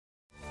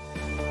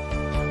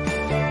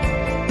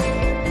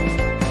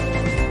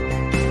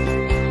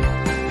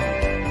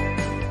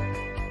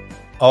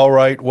All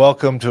right,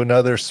 welcome to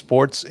another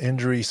Sports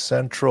Injury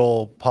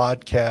Central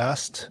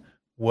podcast.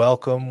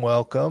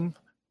 Welcome.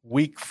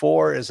 Week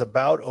 4 is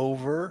about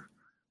over.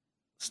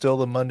 Still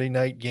the Monday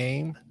night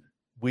game.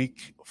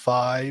 Week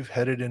 5,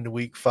 headed into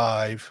week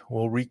 5.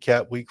 We'll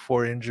recap week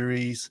 4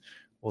 injuries.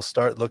 We'll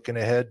start looking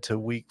ahead to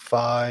week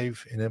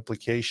 5 and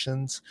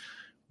implications.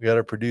 We got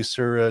our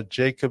producer,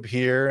 Jacob,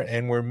 here,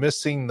 and we're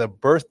missing the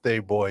birthday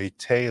boy,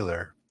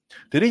 Taylor.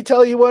 Did he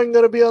tell you he wasn't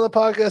going to be on the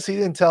podcast? He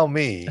didn't tell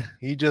me.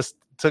 He just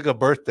took a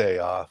birthday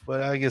off,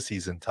 but I guess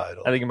he's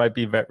entitled. I think it might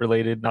be vet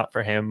related, not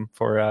for him,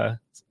 for an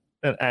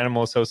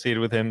animal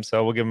associated with him.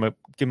 So we'll give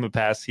him a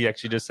pass. He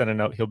actually just sent a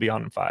note. He'll be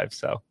on in 5.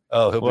 So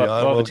he'll be on.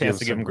 We'll have a chance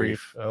to give him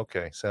grief.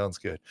 Okay, sounds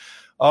good.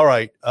 All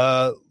right,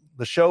 the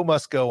show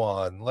must go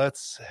on.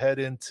 Let's head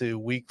into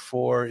week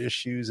 4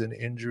 issues and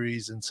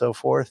injuries and so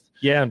forth.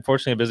 Yeah,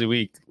 unfortunately, a busy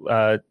week.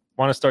 Want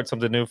to start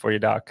something new for you,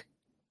 Doc?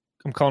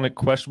 I'm calling it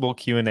questionable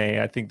Q&A.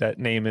 I think that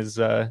name is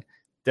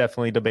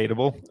definitely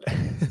debatable.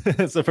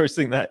 It's the first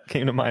thing that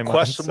came to my mind.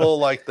 Questionable,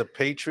 like the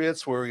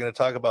Patriots, where we're going to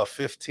talk about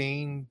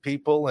 15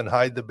 people and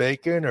hide the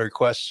bacon, or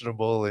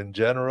questionable in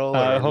general?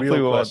 Or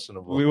hopefully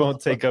we won't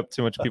take up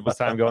too much people's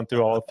time going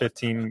through all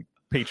 15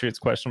 Patriots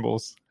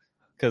questionables,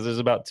 because there's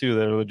about 2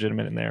 that are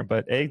legitimate in there.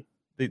 But hey,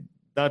 they're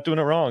not doing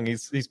it wrong.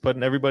 He's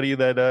putting everybody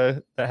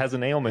that has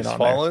an ailment on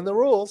there. He's following the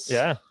rules.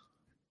 Yeah.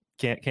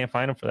 Can't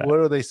find him for that. What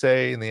do they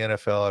say in the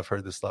NFL? I've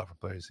heard this a lot from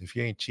players. If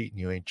you ain't cheating,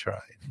 you ain't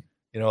trying.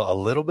 You know, a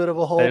little bit of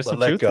a hold, but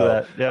let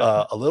go.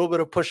 Yeah. A little bit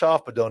of push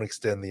off, but don't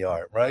extend the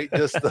arm, right?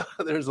 Just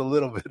there's a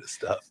little bit of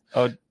stuff.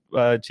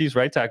 Chiefs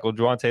right tackle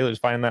Juwan Taylor's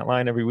finding that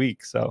line every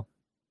week. So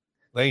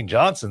Lane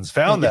Johnson's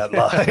found that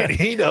line.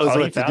 He knows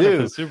what to do.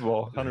 For the Super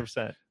Bowl,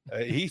 100%.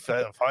 He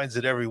finds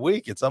it every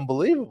week. It's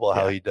unbelievable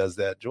how he does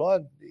that.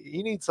 Juwan,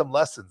 he needs some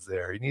lessons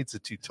there. He needs a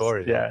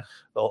tutorial. Yeah.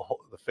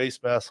 The face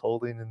mask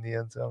holding in the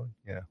end zone.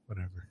 Yeah,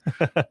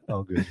 whatever.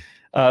 All good.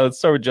 Let's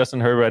start with Justin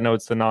Herbert. I know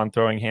it's the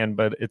non-throwing hand,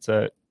 but it's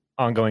a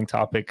ongoing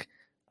topic.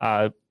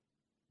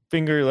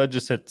 Finger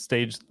legislate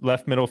stage,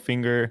 left middle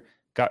finger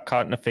got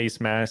caught in a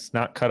face mask,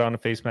 not cut on a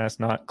face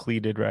mask, not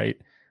cleated right.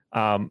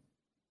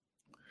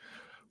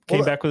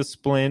 Came back with a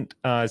splint.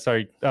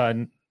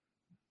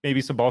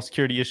 Maybe some ball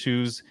security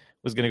issues.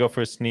 Was going to go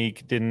for a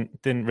sneak. Didn't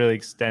really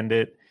extend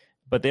it.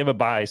 But they have a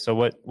bye. So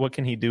what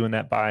can he do in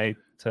that bye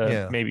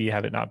to maybe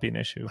have it not be an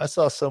issue? I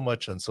saw so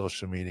much on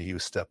social media. He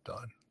was stepped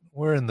on.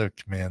 We're in the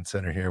command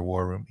center here,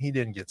 War Room. He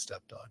didn't get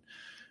stepped on.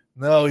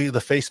 No, the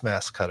face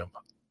mask cut him.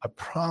 I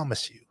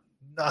promise you,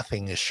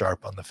 nothing is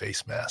sharp on the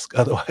face mask.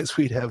 Otherwise,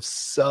 we'd have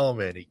so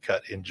many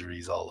cut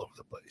injuries all over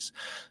the place.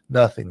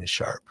 Nothing is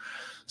sharp.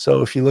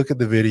 So if you look at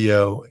the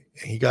video,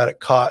 he got it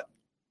caught.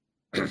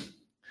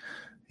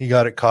 He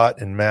got it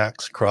caught in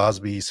Max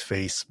Crosby's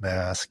face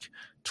mask,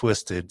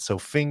 twisted. So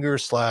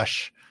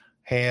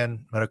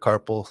finger/hand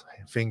metacarpal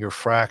finger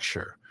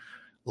fracture.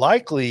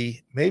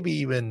 Likely, maybe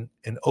even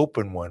an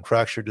open one,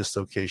 fracture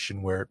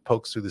dislocation, where it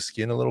pokes through the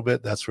skin a little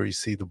bit. That's where you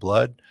see the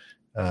blood,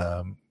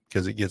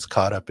 because it gets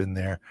caught up in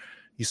there.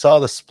 You saw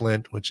the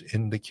splint, which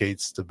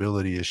indicates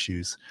stability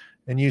issues.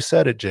 And you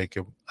said it,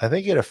 Jacob. I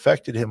think it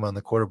affected him on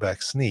the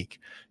quarterback sneak.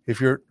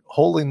 If you're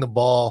holding the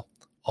ball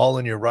all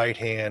in your right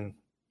hand,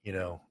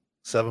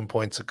 7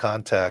 points of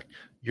contact,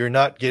 you're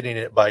not getting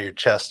it by your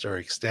chest or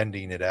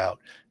extending it out.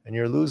 And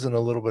you're losing a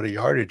little bit of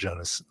yardage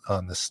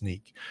on the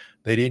sneak.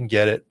 They didn't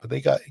get it, but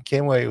they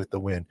came away with the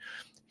win.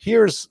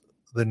 Here's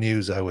the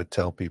news I would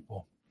tell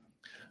people.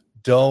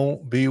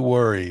 Don't be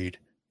worried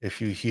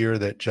if you hear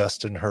that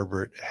Justin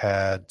Herbert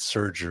had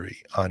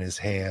surgery on his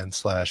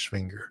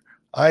hand/finger.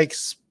 I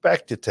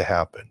expect it to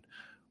happen.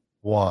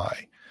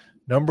 Why?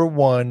 Number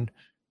one,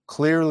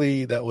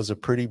 clearly that was a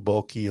pretty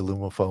bulky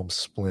aluminum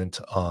splint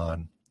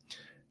on,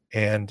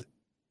 and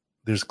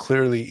there's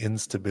clearly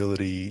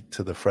instability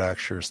to the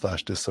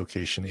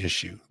fracture/dislocation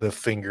issue, the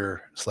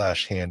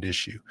finger/hand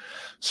issue.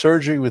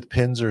 Surgery with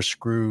pins or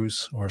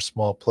screws or a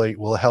small plate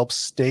will help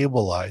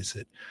stabilize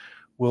it,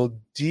 will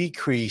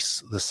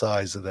decrease the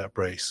size of that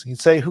brace. You'd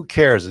say, who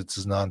cares? It's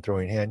his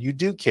non-throwing hand. You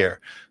do care.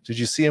 Did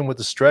you see him with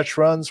the stretch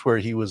runs where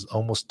he was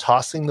almost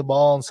tossing the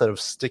ball instead of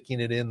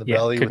sticking it in the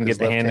belly with his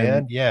left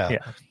hand? Yeah.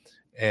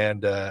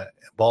 And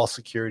ball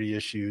security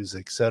issues,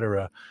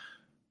 etc.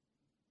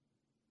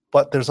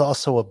 But there's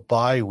also a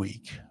bye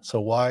week. So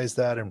why is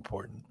that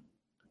important?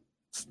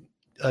 It's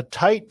a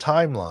tight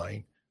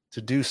timeline to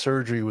do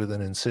surgery with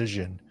an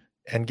incision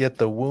and get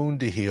the wound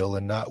to heal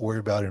and not worry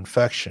about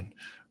infection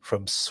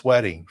from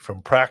sweating,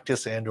 from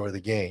practice and or the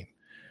game.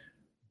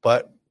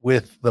 But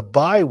with the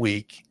bye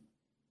week,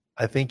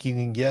 I think you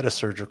can get a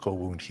surgical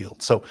wound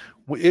healed. So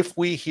if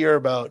we hear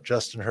about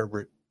Justin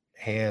Herbert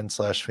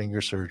hand/finger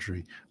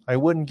surgery, I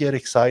wouldn't get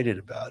excited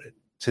about it.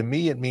 To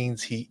me, it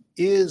means he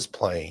is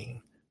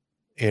playing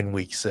in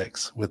week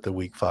 6 with the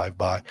week 5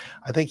 bye.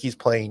 I think he's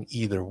playing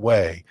either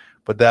way,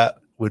 but that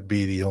would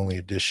be the only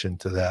addition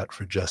to that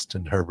for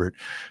Justin Herbert.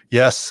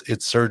 Yes,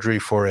 it's surgery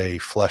for a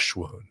flesh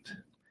wound.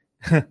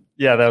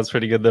 Yeah, that was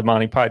pretty good. The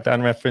Monty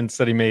Python reference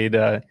that he made.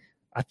 I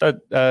thought,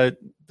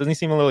 doesn't he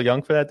seem a little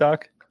young for that,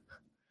 Doc?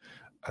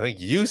 I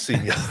think you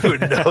seem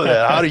would know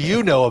that. How do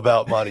you know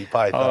about Monty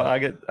Python? Oh, I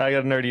got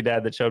a nerdy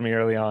dad that showed me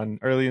early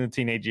in the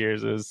teenage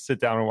years. It was sit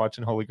down and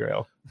watching Holy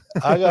Grail.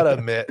 I gotta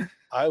admit,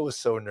 I was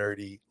so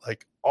nerdy.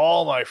 Like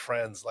all my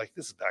friends, like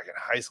this is back in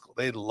high school,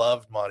 they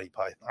loved Monty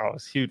Python. Oh, it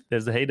was huge.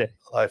 There's the heyday.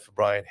 Life of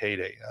Brian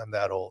heyday. I'm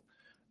that old.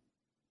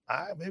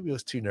 Maybe it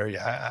was too nerdy.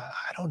 I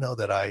don't know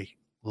that I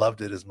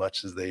loved it as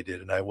much as they did,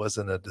 and I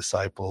wasn't a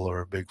disciple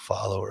or a big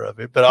follower of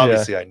it. But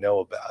obviously, I know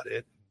about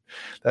it.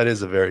 That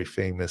is a very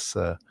famous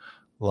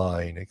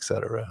line,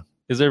 etc.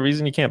 Is there a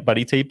reason you can't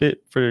buddy tape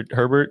it for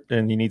Herbert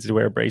and he needs to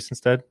wear a brace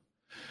instead?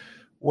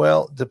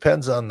 Well,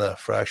 depends on the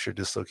fracture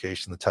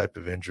dislocation, the type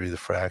of injury, the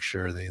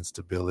fracture, the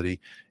instability.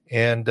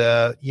 And,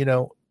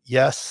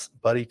 yes,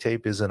 buddy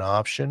tape is an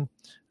option.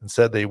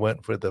 Instead, they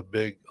went for the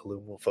big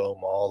aluminum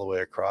foam all the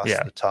way across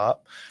the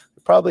top.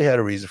 They probably had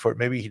a reason for it.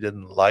 Maybe he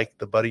didn't like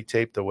the buddy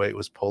tape, the way it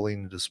was pulling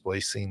and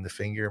displacing the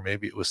finger.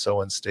 Maybe it was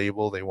so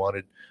unstable, they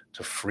wanted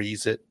to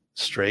freeze it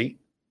straight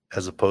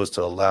as opposed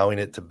to allowing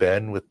it to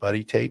bend with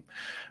buddy tape.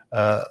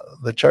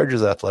 The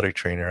Chargers athletic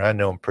trainer, I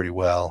know him pretty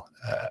well.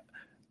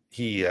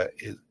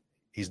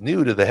 He's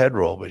new to the head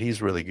roll, but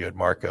he's really good.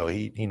 Marco,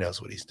 he knows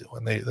what he's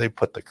doing. They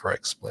put the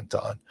correct splint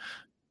on.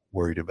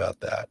 Worried about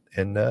that,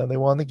 and they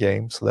won the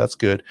game, so that's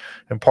good.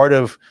 And part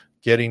of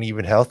getting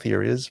even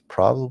healthier is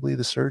probably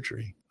the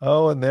surgery.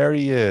 Oh, and there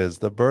he is,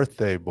 the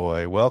birthday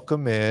boy.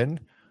 Welcome in.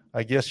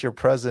 I guess your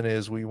present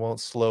is we won't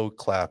slow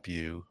clap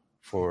you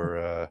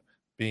for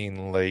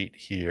being late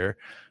here.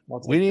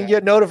 We didn't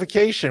get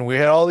notification. We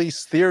had all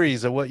these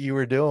theories of what you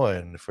were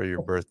doing for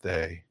your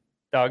birthday.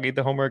 Dog ate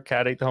the homework,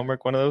 cat ate the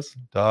homework, one of those?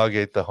 Dog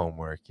ate the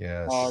homework,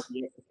 yes. Dog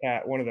ate the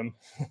cat, one of them.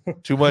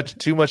 Too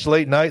much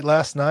late night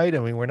last night? I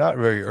mean, we're not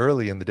very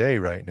early in the day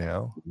right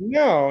now.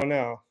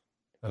 No.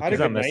 Okay. He's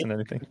not missing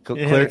anything.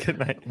 Good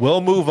night.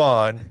 We'll move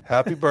on.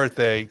 Happy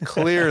birthday.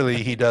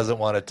 Clearly, he doesn't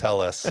want to tell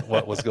us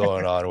what was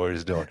going on, what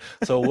he's doing.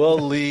 So we'll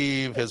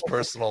leave his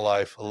personal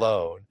life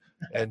alone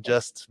and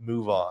just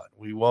move on.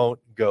 We won't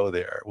go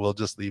there. We'll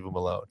just leave him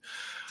alone.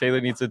 Taylor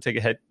needs to take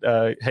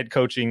a head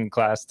coaching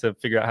class to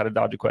figure out how to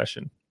dodge a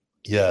question.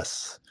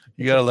 Yes.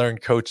 You got to learn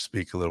coach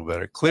speak a little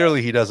better.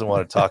 Clearly, he doesn't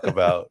want to talk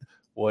about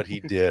what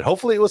he did.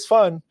 Hopefully, it was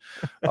fun.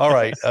 All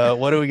right.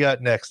 What do we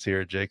got next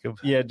here, Jacob?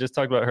 Yeah, just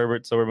talked about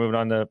Herbert. So we're moving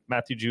on to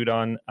Matthew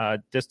Judon.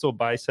 Distal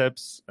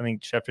biceps. I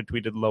think Schefter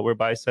tweeted lower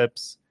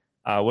biceps.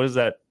 What does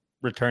that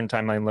return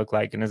timeline look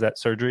like? And is that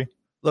surgery?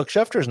 Look,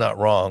 Schefter's not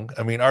wrong.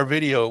 I mean, our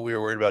video, we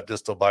were worried about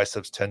distal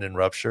biceps tendon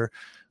rupture.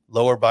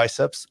 Lower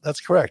biceps, that's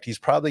correct. He's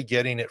probably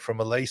getting it from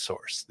a lay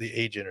source, the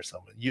agent or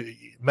someone.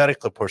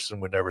 Medical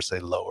person would never say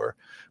lower.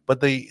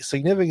 But the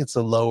significance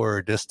of lower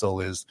or distal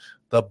is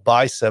the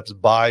biceps,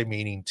 bi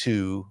meaning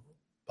two,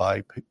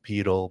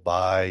 bipedal,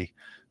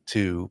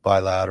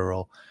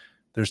 bilateral.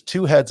 There's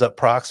two heads up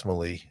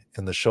proximally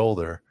in the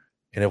shoulder.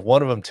 And if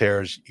one of them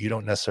tears, you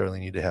don't necessarily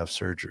need to have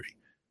surgery.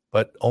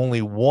 But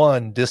only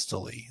one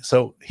distally.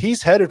 So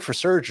he's headed for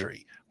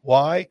surgery.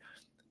 Why?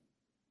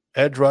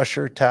 Edge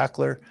rusher,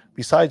 tackler,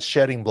 besides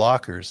shedding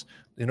blockers,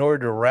 in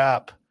order to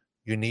wrap,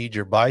 you need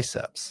your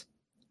biceps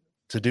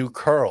to do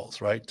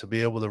curls, right? To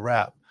be able to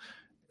wrap.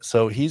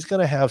 So he's going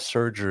to have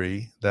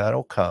surgery.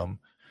 That'll come.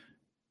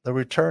 The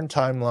return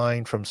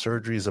timeline from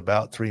surgery is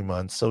about 3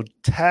 months. So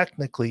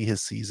technically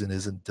his season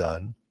isn't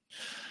done.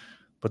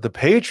 But the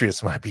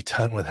Patriots might be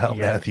done without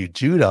Matthew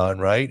Judon,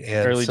 right?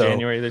 And early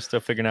January, they're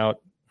still figuring out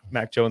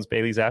Mac Jones,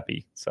 Bailey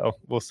Zappi. So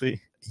we'll see.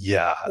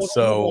 Yeah. Well,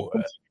 so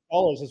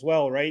Follows as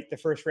well, right? The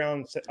first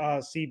round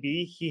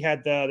CB, he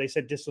had they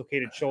said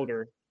dislocated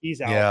shoulder.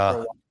 He's out for a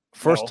while.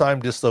 First time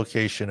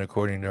dislocation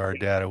according to our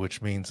data,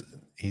 which means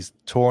he's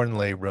torn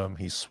labrum,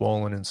 he's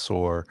swollen and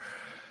sore.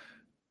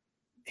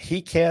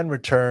 He can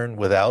return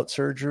without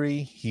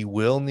surgery. He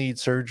will need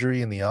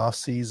surgery in the off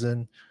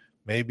season,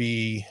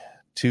 maybe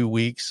 2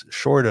 weeks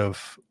short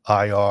of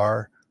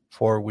IR,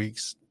 4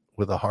 weeks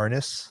with a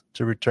harness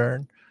to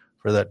return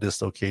for that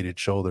dislocated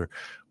shoulder.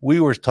 We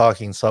were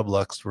talking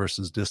sublux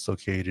versus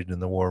dislocated in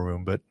the war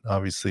room, but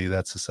obviously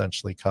that's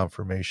essentially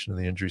confirmation of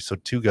the injury. So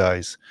 2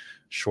 guys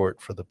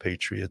short for the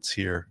Patriots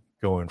here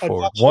going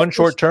forward. One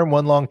short term,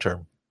 one long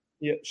term.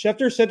 Yeah,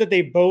 Schefter said that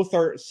they both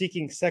are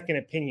seeking second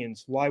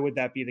opinions. Why would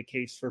that be the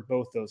case for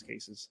both those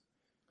cases?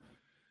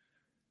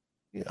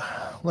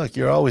 Yeah. Look,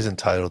 you're always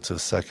entitled to a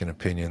second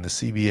opinion. The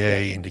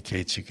CBA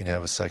indicates you can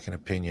have a second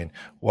opinion.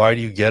 Why do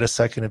you get a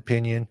second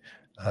opinion?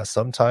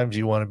 Sometimes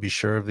you want to be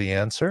sure of the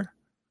answer.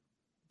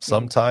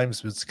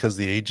 Sometimes it's because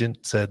the agent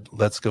said,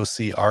 let's go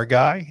see our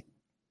guy.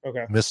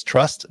 Okay.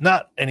 Mistrust,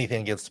 not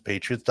anything against the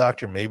Patriots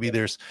doctor. Maybe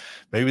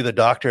the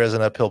doctor has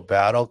an uphill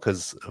battle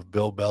because of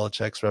Bill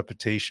Belichick's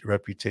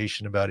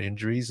reputation about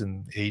injuries,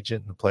 and the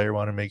agent and the player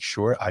want to make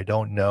sure. I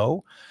don't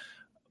know,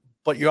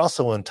 but you're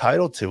also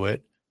entitled to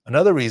it.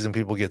 Another reason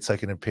people get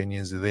second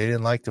opinions is they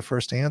didn't like the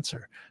first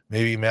answer.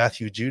 Maybe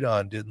Matthew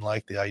Judon didn't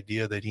like the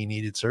idea that he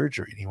needed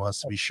surgery and he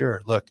wants to be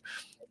sure. Look,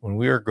 when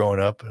we were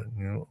growing up,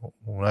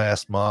 when I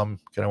asked Mom,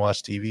 can I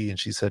watch TV? And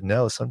she said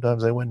no.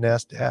 Sometimes I went and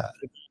asked Dad.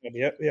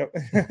 Yep.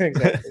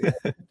 Exactly.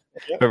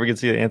 Whoever can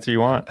see the answer you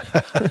want.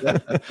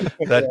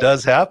 That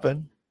does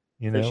happen.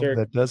 sure.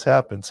 That does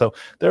happen. So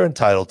they're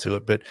entitled to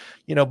it. But,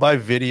 by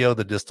video,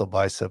 the distal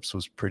biceps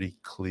was pretty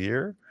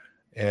clear.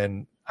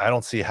 And I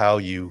don't see how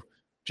you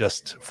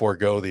just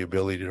forego the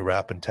ability to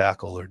wrap and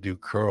tackle or do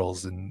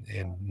curls and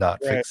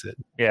not fix it.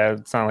 Yeah,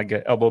 it's not like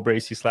an elbow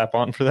brace you slap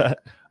on for that.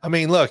 I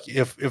mean, look,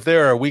 if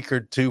they're a week or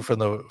two from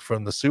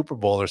the Super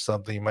Bowl or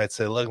something, you might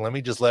say, look, let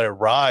me just let it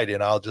ride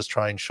and I'll just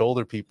try and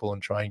shoulder people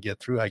and try and get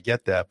through. I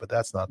get that, but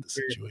that's not the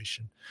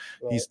situation.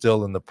 Right. He's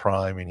still in the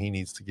prime and he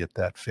needs to get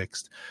that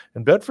fixed.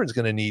 And Bedford's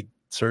going to need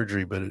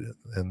surgery, but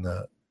in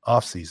the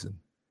off season.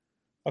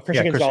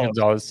 Christian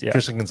Gonzalez. Yeah.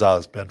 Christian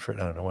Gonzalez,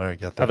 Bedford. I don't know where I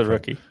got that. Other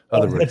rookie.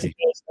 That's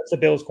the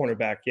Bills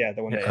cornerback. Yeah,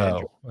 the one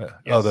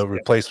that the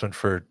replacement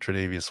for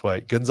Tre'Davious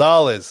White.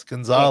 Gonzalez.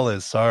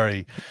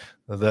 Sorry,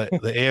 the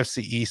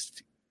AFC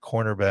East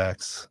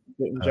cornerbacks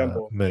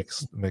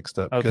mixed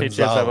up. Oh, Patriots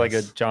have like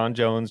a John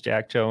Jones,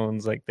 Jack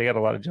Jones. Like they got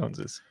a lot of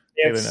Joneses.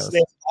 They have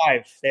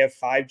 5. They have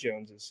 5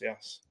 Joneses.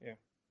 Yes, yeah,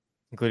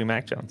 including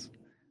Mac Jones.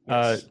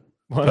 Yes.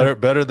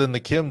 Better than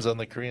the Kims on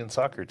the Korean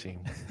soccer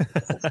team.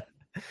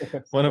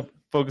 Want to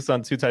focus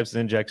on 2 types of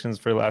injections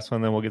for the last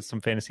one, then we'll get some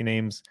fantasy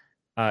names.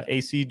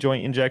 AC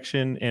joint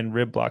injection and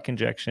rib block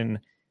injection.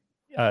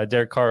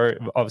 Derek Carr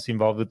obviously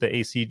involved with the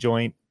AC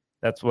joint.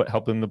 That's what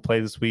helped him to play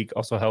this week.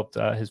 Also helped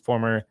his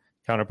former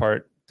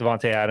counterpart,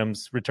 Devontae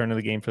Adams, return to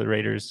the game for the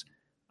Raiders.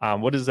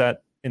 What does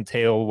that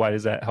entail? Why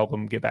does that help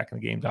him get back in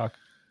the game, Doc?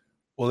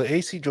 Well, the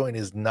AC joint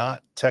is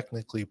not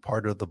technically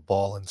part of the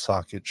ball and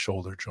socket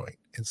shoulder joint.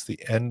 It's the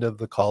end of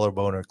the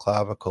collarbone or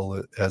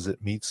clavicle as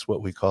it meets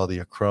what we call the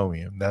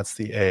acromion. That's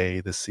the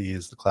A. The C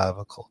is the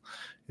clavicle.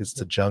 It's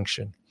the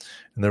junction.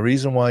 And the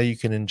reason why you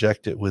can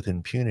inject it with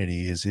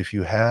impunity is if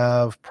you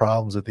have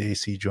problems with the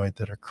AC joint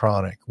that are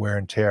chronic, wear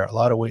and tear. A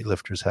lot of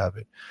weightlifters have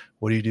it.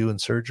 What do you do in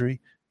surgery?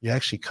 You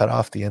actually cut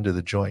off the end of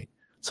the joint.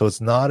 So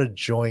it's not a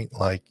joint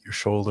like your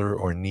shoulder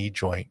or knee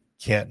joint.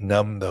 Can't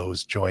numb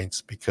those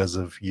joints because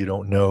of you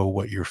don't know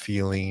what you're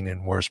feeling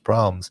and worse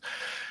problems.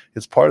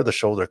 It's part of the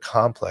shoulder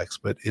complex,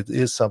 but it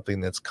is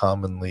something that's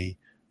commonly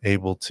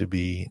able to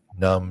be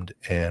numbed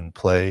and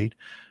played,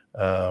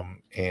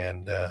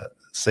 and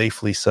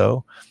safely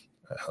so.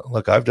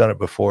 Look, I've done it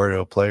before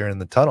to a player in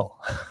the tunnel.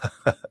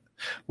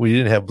 We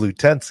didn't have blue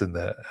tents in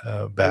the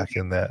back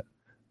in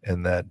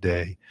that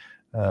day.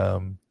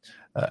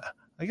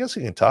 I guess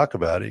we can talk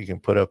about it. You can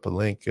put up a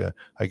link.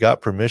 I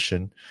got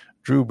permission.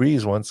 Drew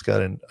Brees once got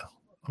an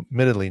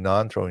admittedly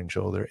non-throwing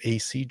shoulder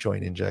AC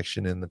joint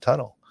injection in the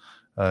tunnel.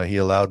 He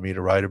allowed me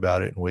to write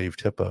about it and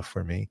waived HIPAA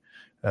for me.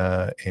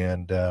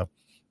 And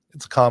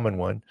it's a common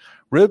one.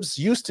 Ribs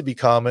used to be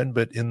common,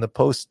 but in the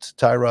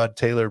post-Tyrod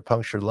Taylor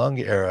punctured lung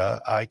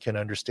era, I can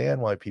understand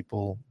why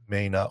people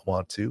may not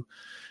want to.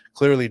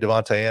 Clearly,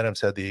 Devontae Adams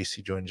had the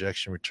AC joint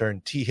injection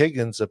return. T.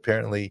 Higgins,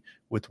 apparently,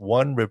 with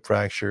one rib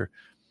fracture,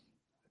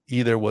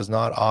 either was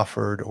not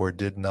offered or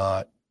did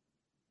not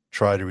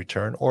try to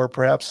return, or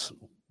perhaps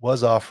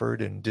was offered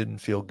and didn't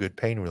feel good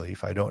pain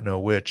relief. I don't know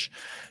which.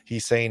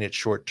 He's saying it's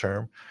short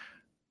term.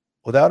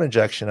 Without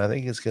injection, I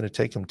think it's going to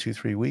take him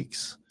 2-3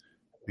 weeks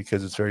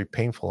because it's very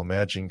painful.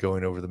 Imagine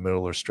going over the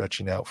middle or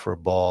stretching out for a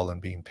ball and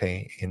being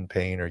in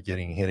pain or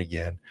getting hit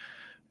again.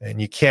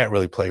 And you can't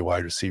really play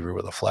wide receiver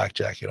with a flak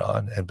jacket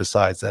on. And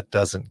besides, that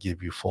doesn't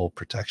give you full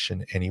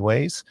protection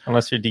anyways.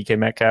 Unless you're DK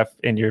Metcalf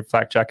and your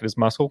flak jacket is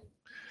muscle.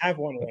 I have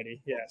one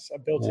already. Yes, a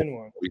built-in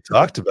one. We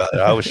talked about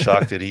it. I was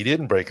shocked that he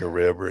didn't break a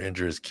rib or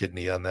injure his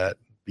kidney on that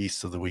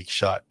Beast of the Week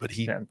shot, but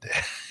he's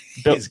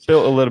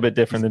built a little bit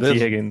different than T.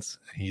 Higgins.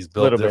 He's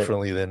built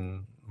differently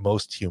than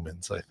most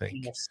humans, I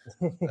think.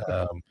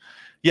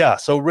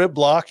 Yes. So rib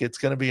block, it's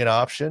going to be an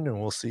option,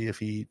 and we'll see if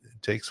he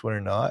takes one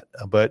or not.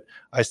 But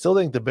I still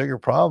think the bigger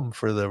problem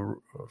for the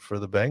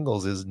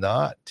Bengals is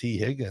not T.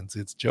 Higgins.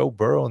 It's Joe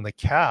Burrow and the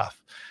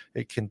calf.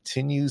 It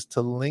continues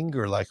to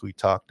linger like we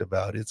talked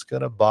about. It's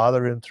going to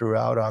bother him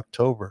throughout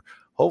October,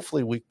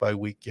 hopefully week by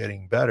week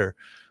getting better.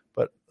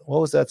 But what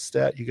was that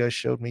stat you guys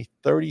showed me?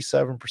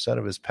 37%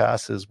 of his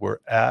passes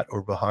were at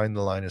or behind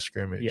the line of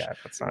scrimmage. Yeah,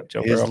 that's not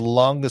Joe His Burrow.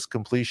 longest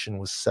completion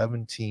was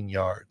 17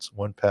 yards,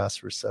 one pass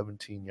for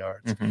 17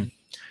 yards. Mm-hmm.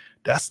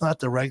 That's not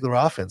the regular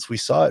offense. We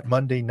saw it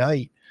Monday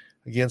night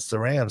against the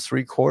Rams,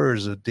 3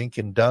 quarters of dink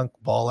and dunk,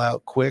 ball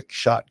out quick,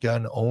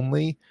 shotgun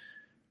only.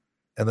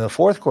 And then the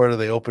fourth quarter,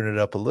 they opened it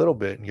up a little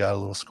bit and got a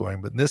little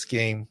scoring. But in this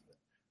game,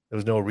 there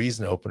was no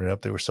reason to open it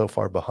up. They were so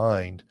far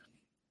behind.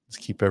 Let's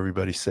keep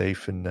everybody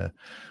safe. And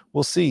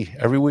we'll see.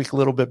 Every week a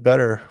little bit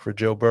better for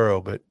Joe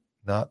Burrow, but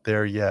not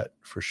there yet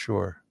for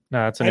sure. No,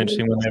 that's an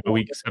interesting one. They have a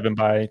week 7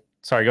 bye.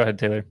 Sorry, go ahead,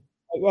 Taylor.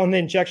 On the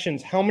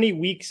injections, how many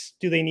weeks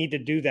do they need to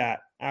do that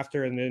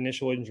after the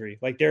initial injury?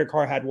 Like Derek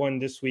Carr had one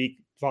this week.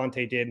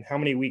 Devontae did. How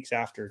many weeks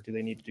after do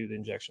they need to do the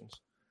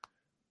injections?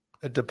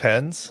 It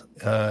depends.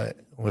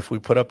 If we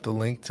put up the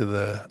link to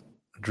the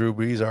Drew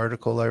Brees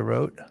article I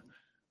wrote,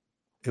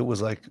 it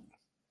was like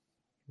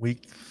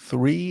week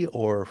 3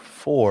 or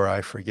 4,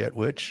 I forget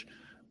which.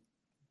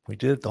 We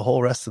did it the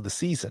whole rest of the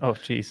season. Oh,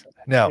 geez.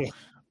 Now,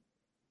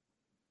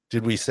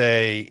 did we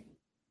say,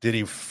 did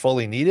he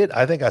fully need it?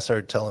 I think I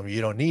started telling him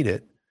you don't need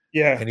it.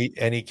 Yeah.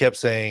 And he kept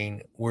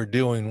saying, "We're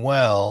doing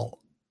well.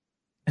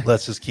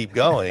 Let's just keep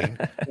going."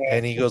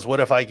 And he goes, "What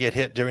if I get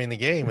hit during the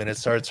game and it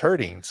starts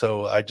hurting?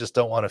 So I just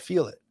don't want to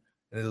feel it."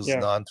 And it was a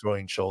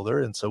non-throwing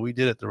shoulder. And so we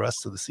did it the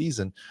rest of the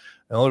season. And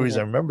the only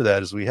reason I remember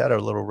that is we had our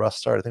little rough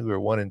start. I think we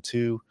were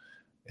 1-2,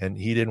 and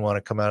he didn't want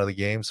to come out of the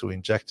game. So we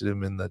injected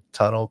him in the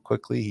tunnel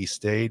quickly. He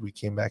stayed. We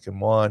came back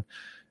and won.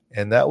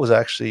 And that was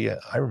actually,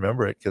 I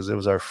remember it because it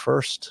was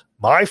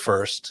my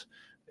first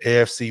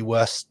AFC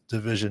West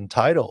division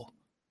title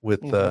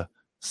with the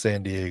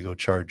San Diego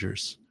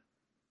Chargers.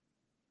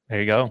 There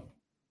you go.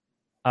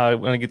 I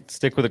want to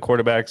stick with the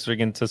quarterbacks. We're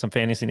getting to some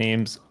fantasy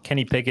names.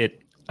 Kenny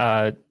Pickett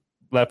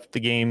left the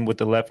game with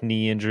the left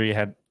knee injury,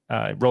 had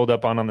rolled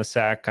up on the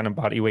sack, kind of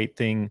body weight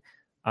thing.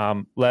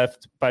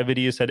 Left by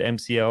video, said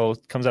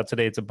MCL. Comes out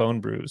today, it's a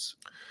bone bruise.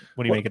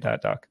 What do you make of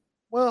that, Doc?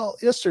 Well,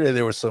 yesterday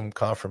there was some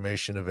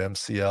confirmation of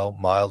MCL,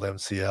 mild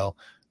MCL.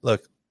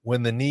 Look,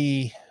 when the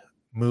knee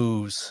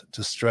moves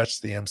to stretch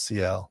the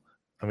MCL,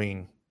 I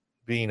mean,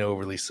 being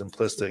overly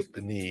simplistic,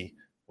 the knee,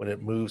 when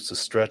it moves to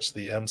stretch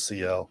the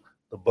MCL,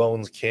 the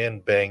bones can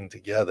bang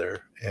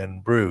together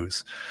and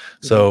bruise.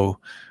 So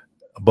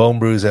a bone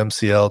bruise,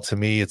 MCL, to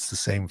me, it's the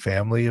same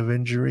family of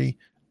injury.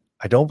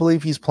 I don't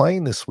believe he's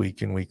playing this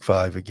week in week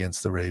 5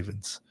 against the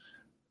Ravens.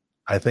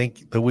 I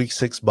think the week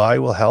 6 bye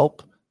will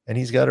help, and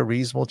he's got a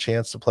reasonable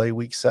chance to play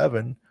week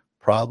 7,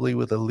 probably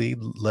with a lead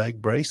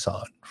leg brace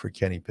on for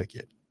Kenny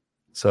Pickett.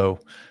 So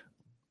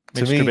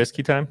to me,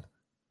 Trubisky time?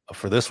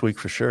 For this week,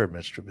 for sure,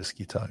 Mitch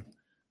Trubisky time.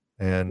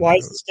 And why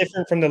is this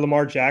different from the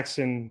Lamar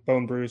Jackson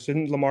bone bruise?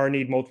 Didn't Lamar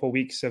need multiple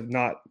weeks of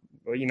not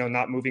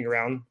moving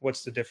around?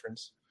 What's the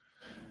difference?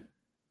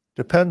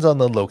 Depends on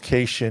the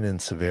location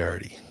and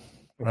severity,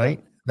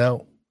 right?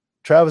 Now,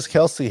 Travis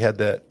Kelce had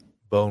that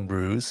bone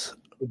bruise.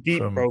 The deep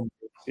bone bruise.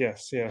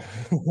 Yes, yeah.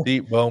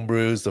 Deep bone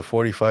bruise, the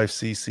 45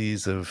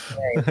 cc's of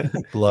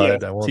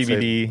blood. Yes. I won't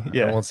TBD,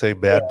 say, I won't say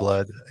bad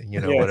blood,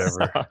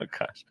 whatever. Oh,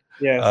 gosh.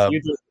 Yes,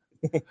 you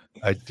did.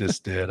 I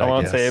just did. I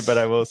won't say it, but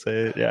I will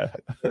say it. Yeah.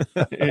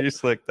 You're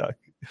slick, Doc.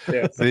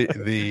 Yes.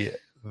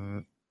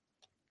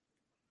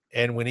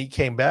 And when he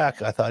came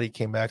back, I thought he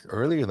came back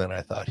earlier than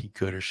I thought he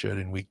could or should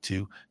in week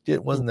 2.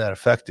 It wasn't that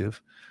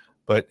effective,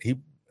 but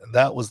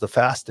that was the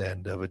fast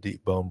end of a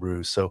deep bone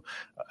bruise. So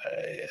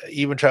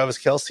even Travis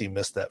Kelce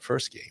missed that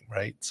first game,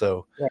 right?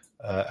 So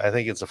I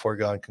think it's a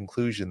foregone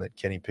conclusion that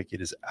Kenny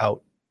Pickett is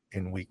out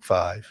in week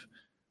 5.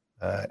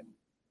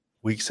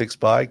 Week 6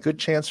 bye, good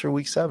chance for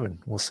week 7.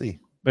 We'll see.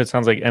 But it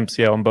sounds like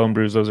MCL and bone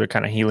bruise, those are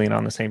kind of healing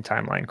on the same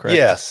timeline, correct?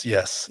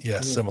 Yes,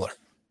 similar.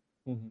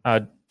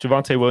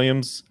 Javonte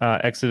Williams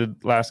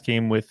exited last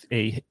game with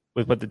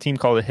what the team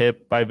called a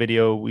hip. By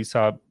video, we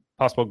saw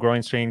possible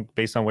groin strain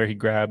based on where he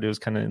grabbed. It was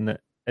kind of in the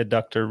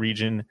adductor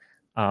region.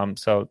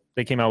 So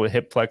they came out with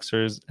hip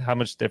flexors. How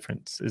much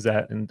difference is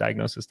that in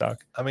diagnosis,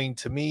 Doc? I mean,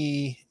 to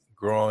me,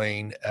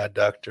 groin,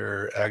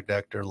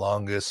 adductor,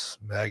 longus,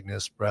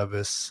 magnus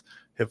brevis,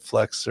 hip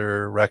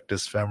flexor,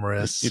 rectus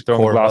femoris, you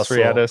throwing the glossary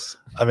muscle. At us?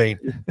 I mean,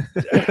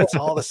 it's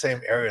all the same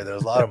area.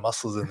 There's a lot of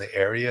muscles in the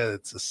area.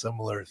 It's a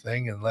similar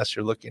thing, unless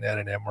you're looking at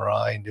an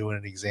MRI and doing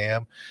an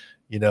exam.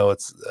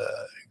 It's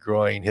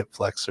groin, hip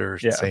flexor,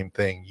 same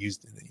thing.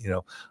 Used,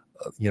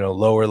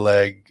 lower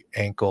leg,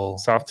 ankle,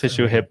 soft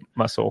tissue, hip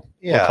muscle.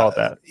 We'll call it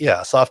that.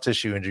 Yeah, soft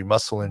tissue injury,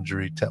 muscle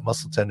injury,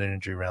 muscle tendon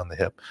injury around the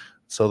hip.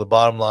 So the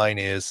bottom line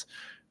is,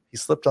 he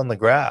slipped on the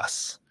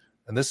grass,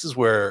 and this is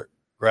where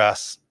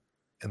grass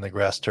and the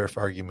grass turf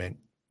argument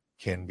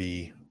can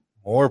be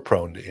more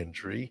prone to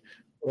injury,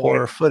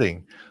 poorer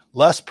footing,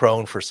 less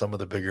prone for some of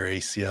the bigger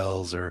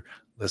ACLs or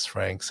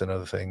Lisfrancs and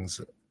other things,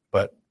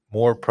 but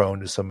more prone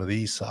to some of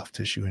these soft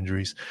tissue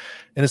injuries.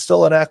 And it's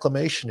still an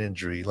acclimation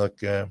injury. Look,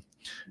 he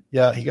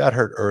got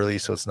hurt early,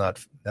 so it's not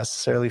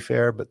necessarily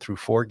fair, but through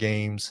 4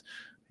 games,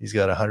 he's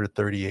got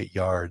 138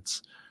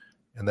 yards,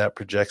 and that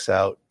projects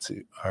out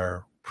to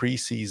our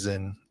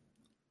preseason.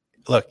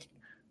 Look,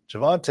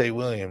 Javonte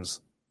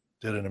Williams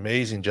did an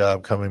amazing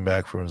job coming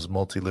back from his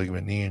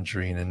multi-ligament knee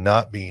injury and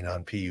not being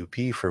on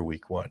PUP for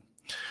week 1.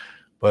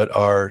 But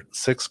our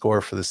 6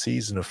 score for the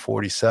season of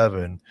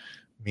 47,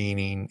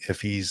 meaning if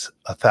he's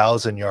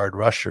 1,000-yard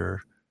rusher,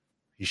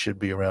 he should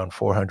be around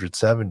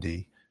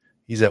 470.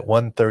 He's at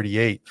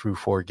 138 through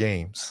 4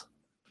 games.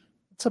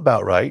 It's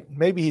about right.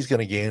 Maybe he's going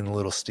to gain a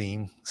little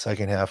steam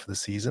second half of the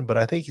season, but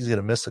I think he's going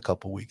to miss a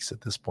couple weeks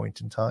at this point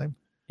in time.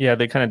 Yeah,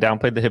 they kind of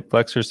downplayed the hip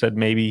flexor, said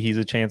maybe he's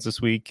a chance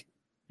this week.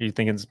 Are you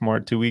thinking it's more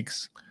 2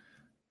 weeks?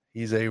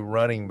 He's a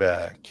running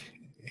back.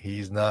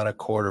 He's not a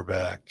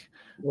quarterback.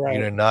 Right.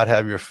 You're going to not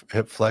have your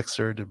hip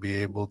flexor to be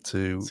able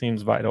to.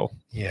 Seems vital.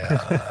 Yeah,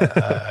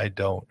 I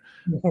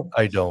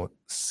don't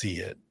see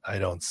it. I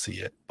don't see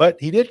it.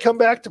 But he did come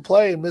back to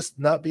play and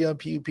not be on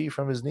PUP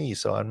from his knee.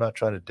 So I'm not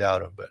trying to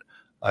doubt him, but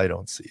I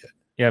don't see it.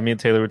 Yeah, me and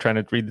Taylor were trying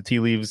to read the tea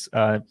leaves,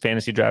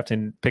 fantasy draft,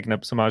 and picking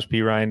up Samaj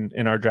P. Ryan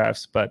in our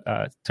drafts. But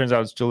turns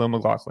out it's Jaleel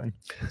McLaughlin.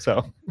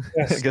 So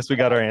I guess we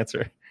got our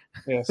answer.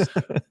 Yes.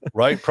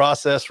 Right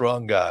process,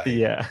 wrong guy.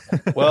 Yeah.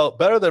 Well,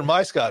 better than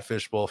my Scott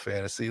Fishbowl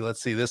fantasy.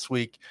 Let's see this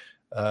week.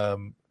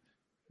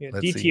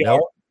 DTR.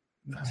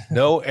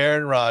 no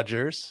Aaron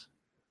Rodgers,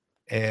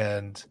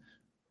 and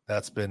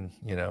that's been,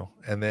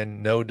 and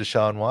then no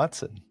Deshaun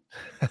Watson.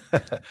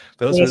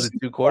 Those were the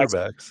two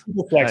quarterbacks.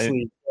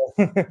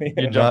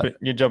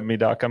 You're jumping me,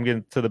 Doc. I'm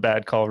getting to the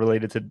bad call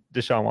related to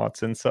Deshaun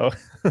Watson. So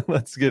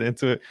let's get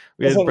into it.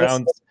 We had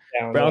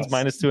Browns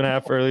minus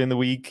 2.5 early in the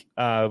week.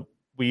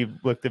 We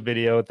looked at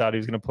video, thought he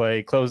was going to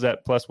play, closed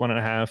at plus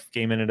 1.5.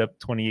 Game ended up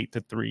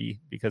 28-3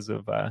 because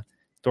of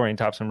Dorian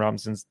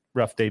Thompson-Robinson's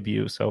rough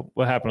debut. So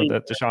what happened with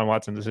that Deshaun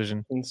Watson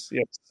decision?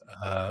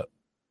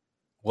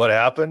 What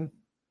happened?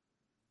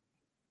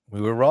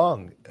 We were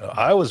wrong.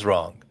 I was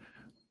wrong.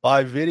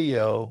 By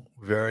video,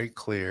 very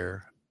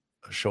clear,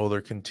 a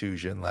shoulder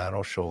contusion,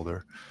 lateral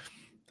shoulder.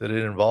 Did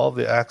it involve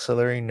the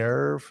axillary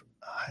nerve?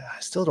 I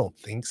still don't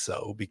think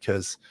so,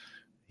 because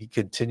he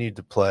continued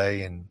to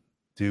play and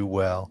do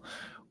well.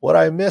 What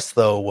I missed,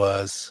 though,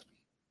 was,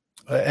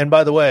 and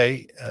by the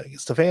way,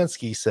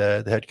 Stefanski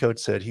said, the head coach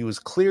said he was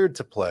cleared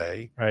to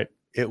play. Right.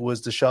 It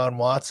was Deshaun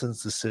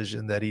Watson's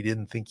decision that he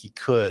didn't think he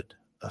could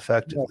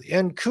effectively. Yeah.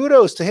 And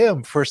kudos to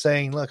him for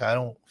saying, look, I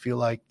don't feel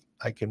like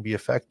I can be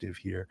effective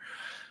here.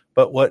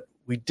 But what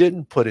we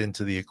didn't put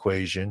into the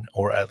equation,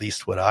 or at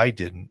least what I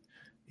didn't,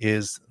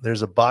 is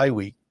there's a bye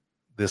week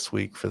this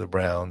week for the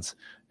Browns,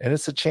 and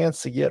it's a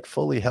chance to get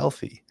fully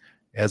healthy,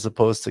 as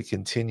opposed to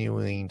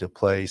continuing to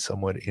play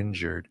somewhat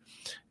injured.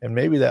 And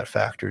maybe that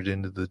factored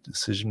into the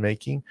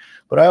decision-making.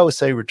 But I always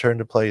say return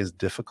to play is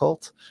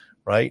difficult,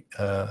 right?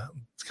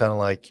 It's kind of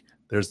like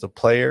there's the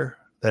player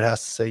that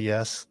has to say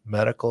yes,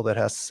 medical that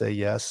has to say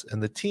yes,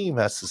 and the team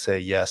has to say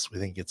yes, we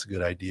think it's a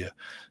good idea.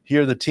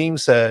 Here the team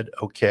said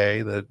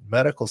okay, the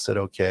medical said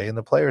okay, and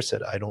the player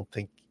said, I don't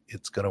think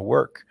it's going to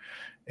work.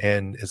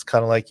 And it's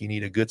kind of like you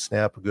need a good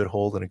snap, a good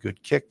hold, and a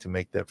good kick to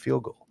make that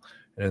field goal.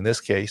 And in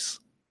this case,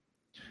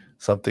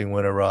 something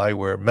went awry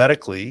where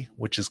medically,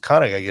 which is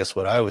kind of, I guess,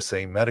 what I was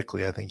saying,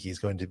 medically, I think he's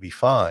going to be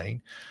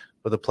fine,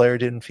 but the player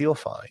didn't feel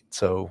fine.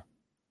 So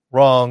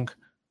wrong,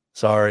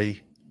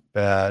 sorry,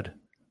 bad.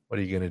 What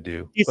are you going to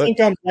do? Do you think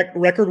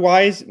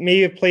record-wise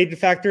may have played the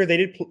factor? They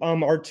did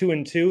are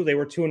 2-2. They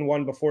were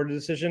 2-1 before the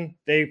decision.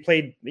 They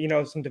played,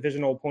 some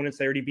divisional opponents.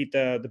 They already beat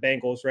the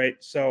Bengals, right?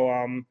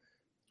 So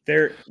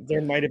there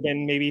might have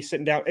been maybe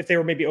sitting down if they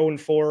were maybe 0-4,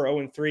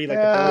 0-3. Like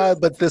yeah,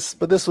 but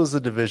this was a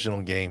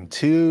divisional game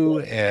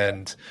too,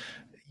 and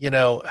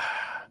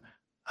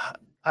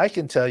I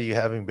can tell you,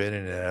 having been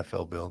in an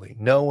NFL building,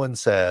 no one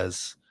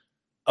says,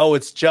 oh,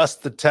 it's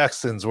just the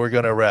Texans we're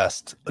going to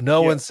rest.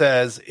 No one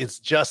says it's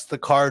just the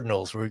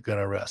Cardinals we're going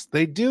to rest.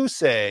 They do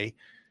say,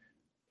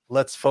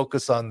 let's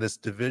focus on this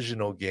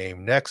divisional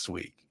game next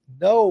week.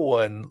 No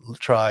one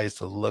tries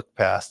to look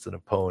past an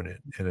opponent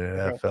in an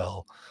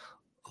NFL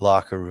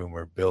locker room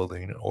or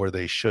building, or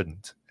they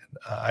shouldn't. And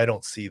I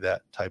don't see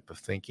that type of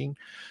thinking.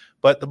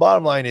 But the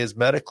bottom line is,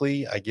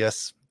 medically, I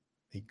guess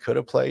he could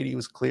have played. He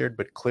was cleared,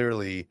 but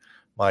clearly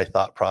my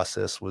thought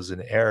process was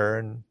an error.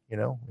 And,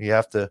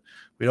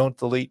 we don't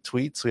delete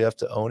tweets. We have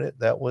to own it.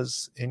 That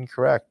was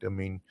incorrect. I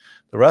mean,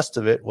 the rest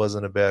of it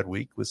wasn't a bad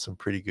week with some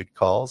pretty good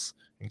calls,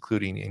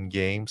 including in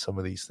game, some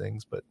of these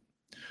things, but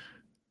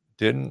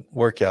didn't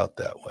work out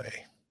that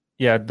way.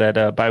 Yeah,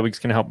 that bye week's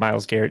going to help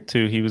Myles Garrett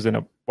too. He was in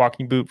a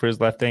walking boot for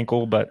his left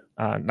ankle, but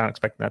not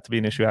expecting that to be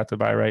an issue after the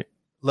bye, right?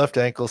 Left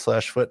ankle /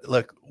 foot.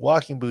 Look,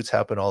 walking boots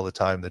happen all the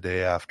time the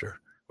day after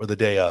or the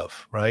day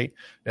of, right?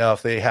 Now,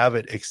 if they have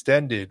it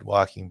extended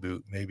walking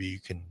boot, maybe you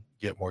can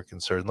get more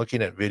concerned.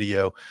 Looking at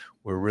video,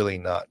 we're really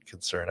not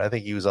concerned. I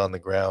think he was on the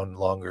ground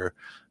longer,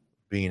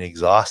 being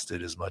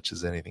exhausted as much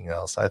as anything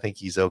else. I think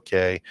he's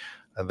okay.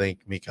 I think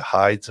Micah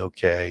Hyde's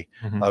okay.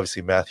 Mm-hmm.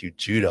 Obviously, Matthew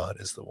Judon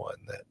is the one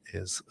that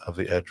is, of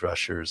the edge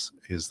rushers,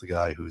 is the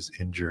guy who's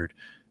injured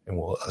and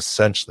will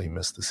essentially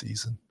miss the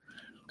season.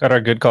 Got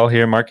our good call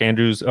here. Mark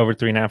Andrews over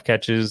 3.5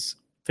 catches,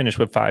 finished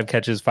with 5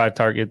 catches, 5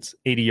 targets,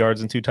 80 yards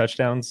and 2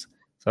 touchdowns.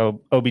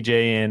 So OBJ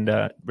and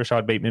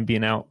Rashad Bateman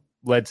being out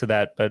led to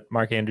that, but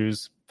Mark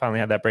Andrews finally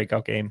had that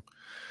breakout game.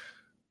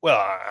 Well,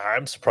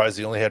 I'm surprised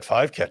he only had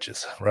 5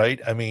 catches, right?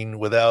 I mean,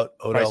 without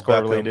Odell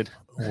Beckham,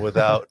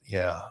 without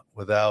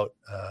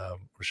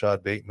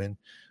Rashad Bateman,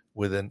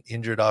 with an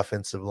injured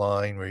offensive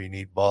line where you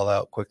need ball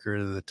out quicker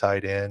to the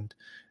tight end,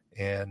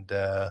 and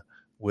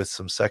with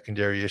some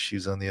secondary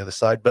issues on the other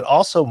side. But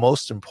also,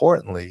 most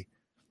importantly,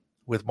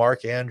 with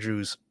Mark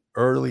Andrews'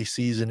 early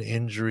season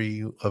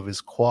injury of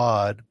his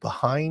quad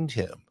behind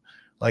him.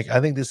 Like,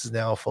 I think this is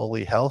now a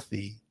fully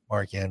healthy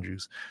Mark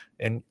Andrews.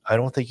 And I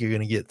don't think you're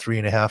going to get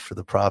 3.5 for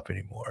the prop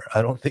anymore.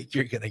 I don't think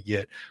you're going to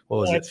get,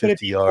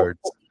 50 yards?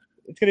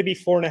 It's going to be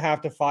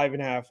 4.5 to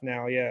 5.5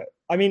 now. Yeah.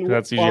 I mean,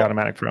 that's usually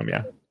automatic from,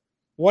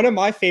 One of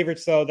my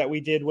favorites, though, that we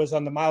did was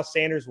on the Miles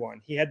Sanders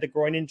one. He had the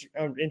groin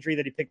injury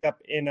that he picked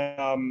up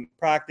in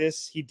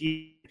practice. He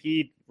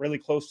DP'd really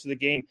close to the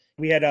game.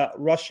 We had a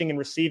rushing and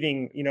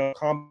receiving,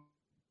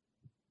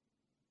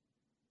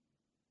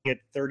 at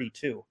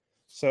 32.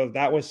 So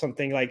that was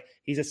something like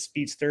he's a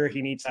speedster.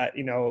 He needs that,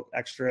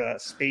 extra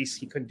space.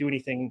 He couldn't do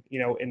anything,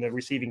 in the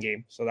receiving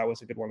game. So that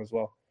was a good one as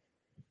well.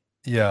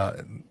 Yeah,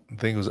 I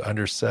think it was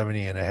under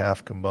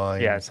 70.5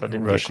 combined. Yeah, so it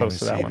didn't get rushing, close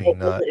to that one. receiving,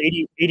 not Under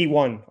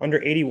 81, under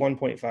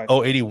 81.5.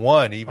 Oh,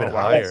 81, even Oh,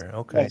 wow. higher.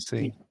 Okay, Yes.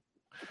 see.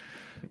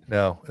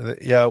 No,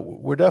 yeah,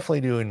 we're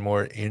definitely doing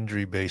more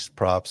injury-based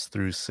props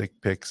through sick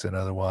picks and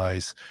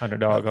otherwise.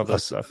 Underdog, all that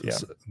stuff. Yeah.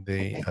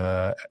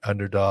 The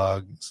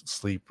underdog,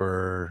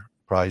 sleeper,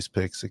 prize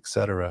picks,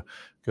 etc.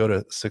 Go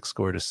to Six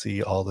Score to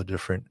see all the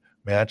different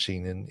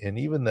matching, and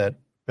even that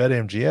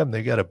BetMGM,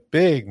 they got a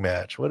big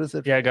match. What is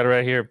it? Yeah, I got it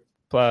right here.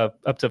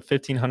 Up to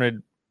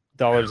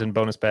 $1,500 in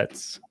bonus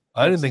bets.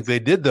 I didn't think they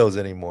did those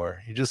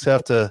anymore. You just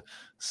have to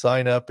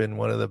sign up in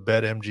one of the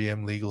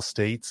BetMGM legal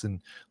states.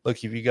 And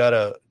look, if you got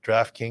a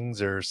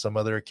DraftKings or some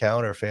other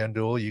account or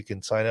FanDuel, you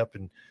can sign up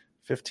in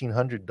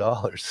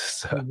 $1,500.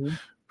 So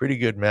pretty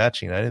good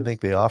matching. I didn't think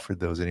they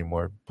offered those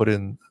anymore. Put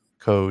in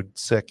code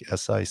SIC,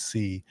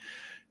 SIC,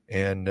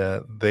 and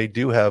they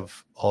do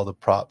have all the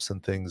props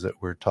and things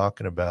that we're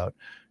talking about.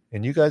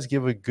 And you guys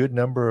give a good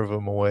number of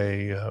them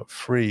away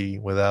free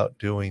without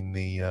doing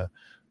the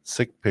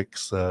Sick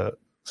Picks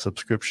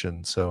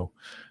subscription. So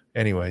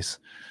anyways,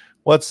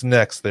 what's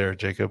next there,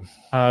 Jacob?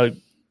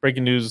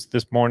 Breaking news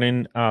this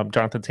morning,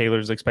 Jonathan Taylor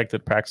is expected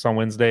to practice on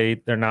Wednesday.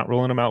 They're not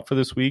ruling him out for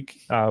this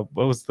week. What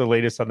was the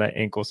latest on that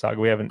ankle saga?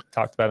 We haven't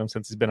talked about him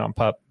since he's been on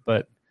PUP,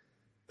 but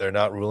they're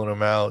not ruling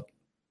him out.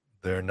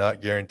 They're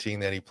not guaranteeing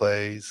that he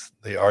plays.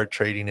 They are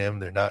trading him.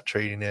 They're not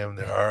trading him.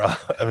 There are,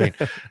 I mean,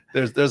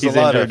 there's he's a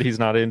lot injured, of. He's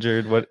not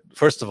injured. What?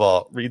 First of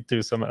all, read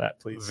through some of that,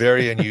 please.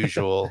 Very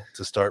unusual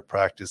to start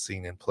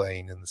practicing and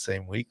playing in the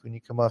same week when you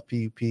come off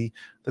PUP.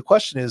 The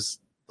question is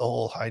the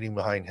whole hiding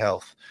behind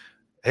health.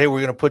 Hey,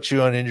 we're going to put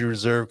you on injury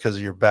reserve because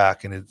of your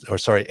back,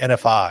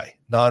 NFI,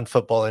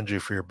 non-football injury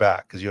for your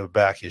back because you have a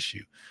back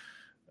issue.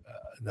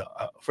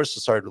 First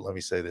it started. Let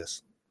me say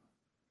this.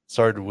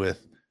 Started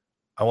with,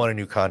 I want a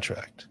new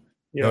contract.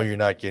 Yeah. No, you're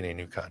not getting a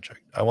new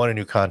contract. I want a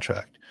new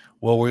contract.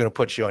 Well, we're going to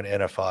put you on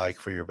NFI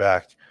for your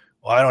back.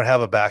 Well, I don't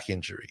have a back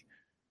injury,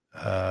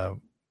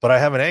 but I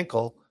have an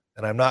ankle,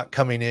 and I'm not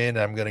coming in.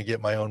 I'm going to get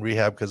my own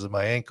rehab because of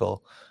my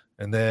ankle.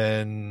 And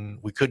then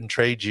we couldn't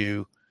trade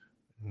you.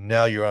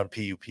 Now you're on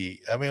PUP.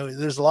 I mean,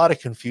 there's a lot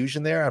of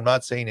confusion there. I'm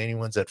not saying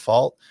anyone's at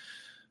fault,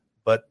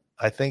 but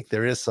I think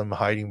there is some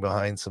hiding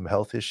behind some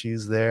health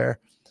issues there.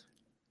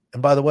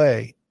 And by the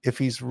way, if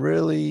he's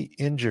really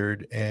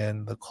injured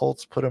and the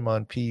Colts put him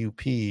on PUP,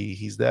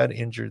 he's that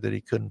injured that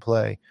he couldn't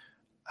play.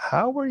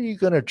 How are you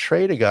going to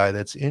trade a guy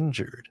that's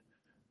injured,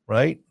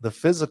 right? The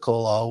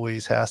physical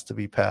always has to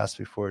be passed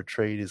before a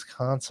trade is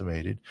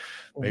consummated.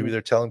 Maybe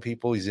they're telling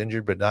people he's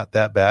injured, but not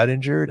that bad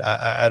injured.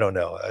 I don't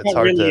know. It's not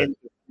hard really to.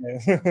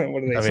 What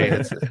do they say?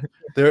 Mean,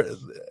 there.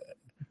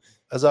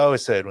 As I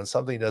always said, when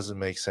something doesn't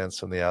make sense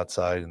from the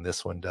outside and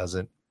this one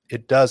doesn't,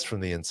 it does from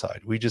the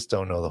inside. We just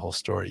don't know the whole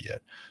story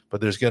yet.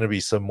 But there's going to be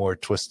some more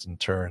twists and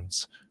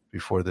turns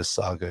before this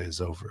saga is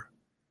over.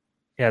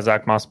 Yeah,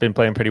 Zach Moss has been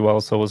playing pretty well,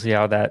 so we'll see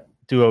how that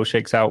duo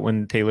shakes out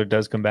when Taylor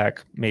does come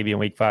back, maybe in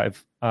week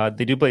 5.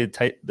 They do play the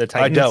Titans.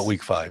 I doubt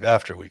week 5,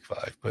 after week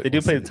 5. But they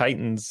do play the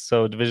Titans,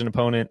 so division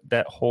opponent.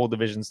 That whole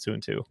division's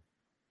 2-2.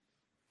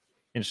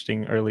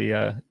 Interesting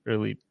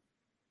early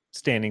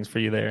standings for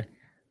you there.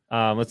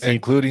 Let's see.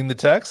 Including the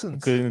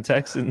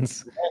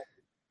Texans.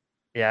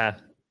 Yeah.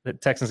 The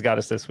Texans got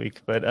us this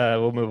week, but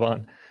we'll move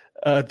on.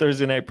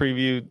 Thursday night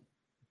preview,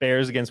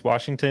 Bears against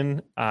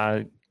Washington.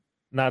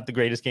 Not the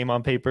greatest game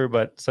on paper,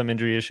 but some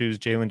injury issues.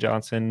 Jalen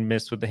Johnson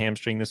missed with the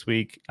hamstring this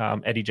week.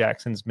 Eddie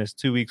Jackson's missed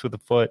 2 weeks with a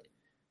foot.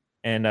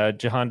 And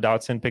Jahan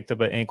Dotson picked up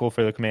an ankle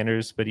for the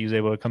Commanders, but he was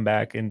able to come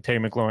back. And Terry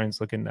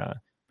McLaurin's looking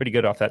pretty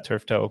good off that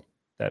turf toe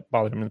that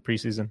bothered him in the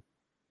preseason.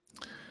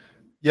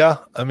 Yeah,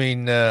 I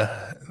mean,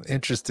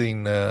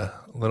 interesting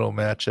little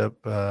matchup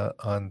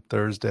on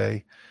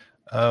Thursday.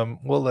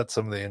 We'll let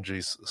some of the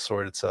injuries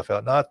sort itself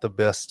out. Not the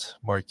best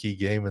marquee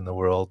game in the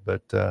world,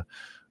 but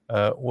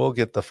we'll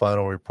get the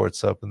final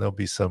reports up, and there'll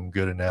be some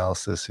good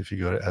analysis if you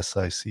go to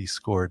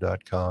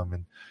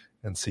sicscore.com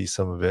and see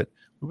some of it.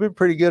 We've been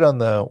pretty good on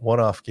the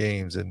one-off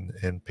games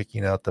and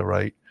picking out the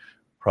right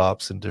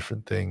props and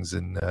different things.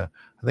 And I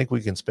think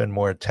we can spend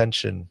more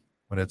attention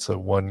when it's a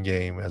one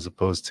game as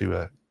opposed to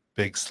a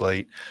big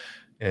slate,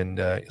 and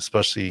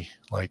especially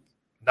like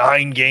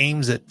 9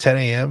 games at 10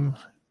 a.m.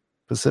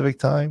 Pacific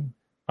time.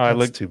 I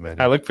looked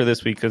for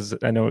this week because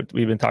I know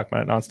we've been talking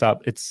about it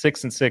nonstop. It's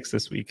 6 and 6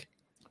 this week.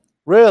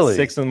 Really?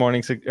 6 in the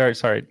morning.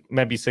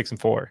 Maybe 6 and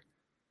 4.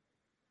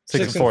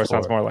 6 and 4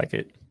 sounds more like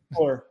it.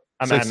 4.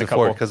 I'm 6 adding and a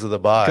couple 4 because of the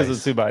buys. Because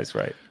of the 2 buys,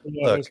 right?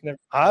 Look,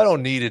 I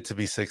don't need it to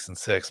be 6 and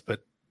 6,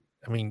 but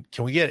I mean,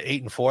 can we get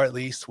 8 and 4 at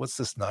least? What's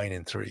this 9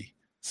 and 3?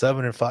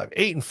 7 and 5,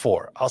 8 and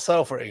 4. I'll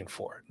settle for 8 and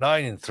 4.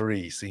 9 and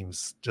 3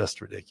 seems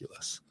just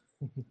ridiculous.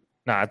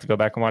 I have to go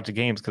back and watch the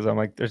games because I'm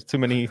like, there's too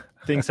many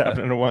things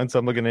happening at once.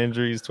 I'm looking at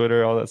injuries,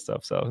 Twitter, all that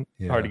stuff. So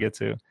hard to get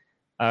to.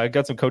 I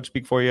got some coach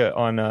speak for you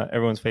on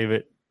everyone's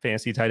favorite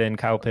fantasy tight end,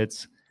 Kyle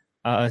Pitts.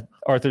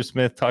 Arthur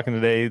Smith talking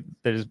today.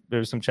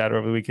 There's some chatter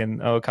over the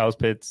weekend. Oh, Kyle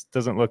Pitts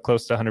doesn't look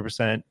close to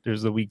 100%.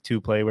 There's the week 2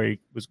 play where he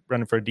was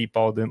running for a deep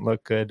ball, didn't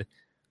look good.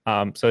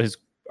 So his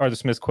Arthur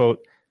Smith's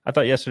quote: I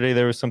thought yesterday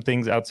there were some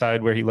things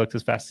outside where he looked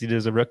as fast as he did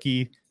as a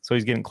rookie. So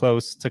he's getting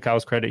close. To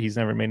Kyle's credit, he's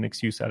never made an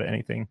excuse out of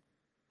anything.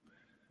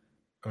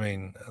 I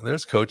mean,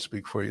 there's coach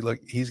speak for you. Look,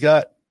 he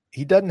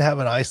doesn't have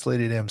an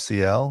isolated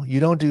MCL. You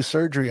don't do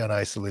surgery on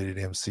isolated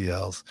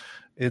MCLs.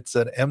 It's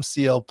an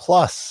MCL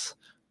plus.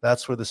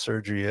 That's where the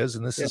surgery is.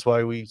 And this is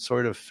why we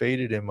sort of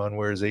faded him on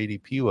where his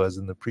ADP was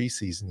in the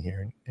preseason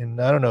here.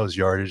 And I don't know his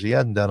yardage. He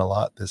hasn't done a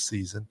lot this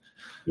season.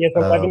 He has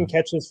 11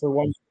 catches for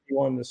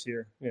 151 this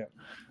year. Yeah.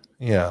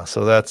 Yeah.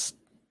 So that's,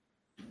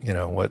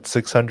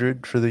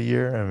 600 for the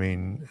year? I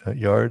mean,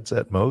 yards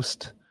at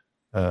most.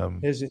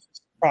 His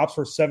props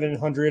were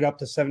 700 up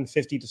to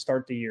 750 to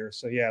start the year.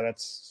 So, yeah,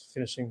 that's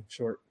finishing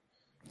short.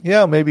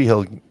 Yeah, maybe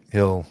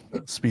he'll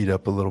speed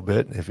up a little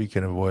bit if he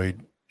can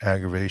avoid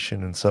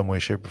aggravation in some way,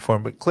 shape, or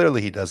form. But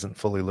clearly he doesn't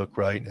fully look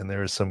right, and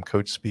there is some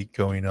coach speak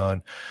going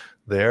on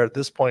there. At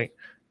this point,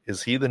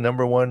 is he the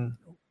number one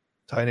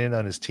tight end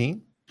on his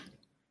team?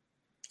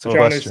 It's a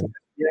question.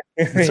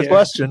 It's a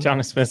question.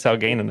 John Smith's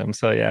outgaining him,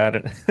 so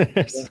yeah,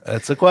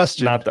 that's a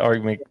question. Not the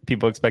argument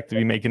people expect to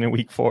be making in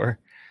week 4.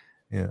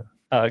 Yeah.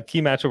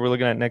 Key matchup we're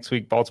looking at next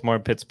week: Baltimore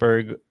and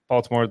Pittsburgh.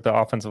 Baltimore, the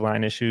offensive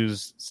line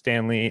issues.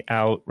 Stanley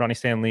out. Ronnie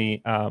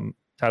Stanley.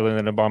 Tyler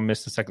Linderbaum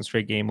missed the second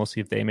straight game. We'll see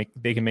if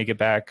they can make it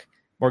back.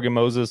 Morgan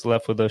Moses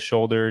left with a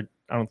shoulder.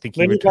 I don't think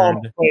he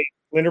returned.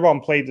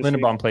 Linderbaum played this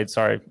Linderbaum week. Played.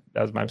 Sorry,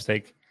 that was my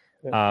mistake.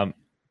 Yeah.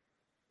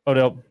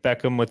 Odell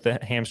Beckham with the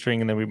hamstring,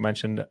 and then we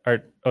mentioned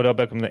Odell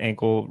Beckham the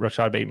ankle,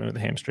 Rashad Bateman with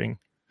the hamstring.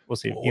 We'll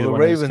see if either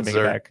one of those can make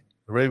it back.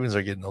 The Ravens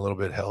are getting a little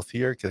bit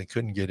healthier because they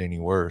couldn't get any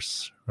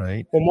worse,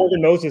 right? Well,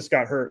 Morgan Moses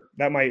got hurt.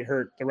 That might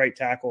hurt the right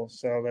tackle,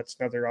 so that's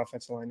another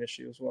offensive line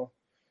issue as well.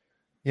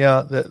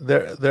 Yeah,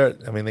 they're.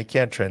 I mean, they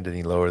can't trend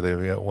any lower.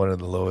 They've got one of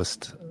the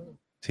lowest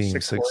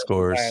team six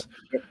scores,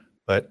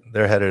 but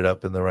they're headed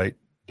up in the right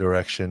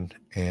direction.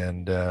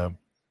 And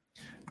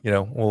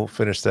we'll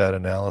finish that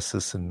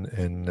analysis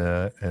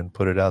and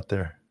put it out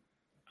there.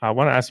 I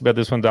want to ask you about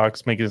this one,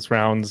 Doc's making its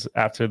rounds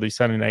after the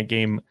Sunday night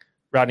game.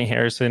 Rodney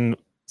Harrison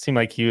seemed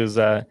like he was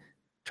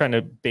trying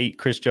to bait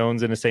Chris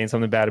Jones into saying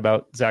something bad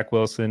about Zach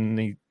Wilson.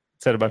 He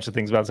said a bunch of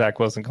things about Zach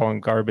Wilson, calling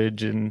him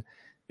garbage. And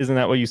isn't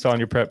that what you saw in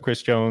your prep,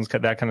 Chris Jones,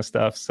 that kind of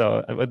stuff?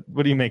 So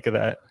what do you make of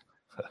that?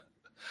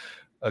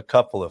 A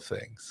couple of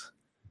things.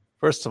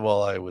 First of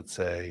all, I would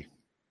say,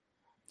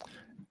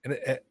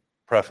 and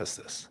preface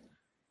this.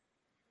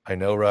 I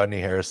know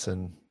Rodney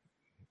Harrison.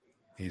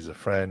 He's a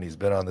friend. He's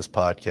been on this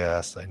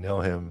podcast. I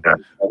know him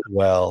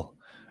well.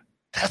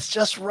 That's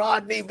just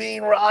Rodney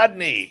being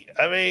Rodney.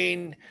 I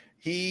mean,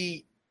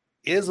 he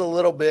is a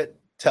little bit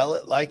tell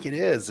it like it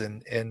is.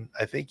 And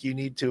I think you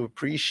need to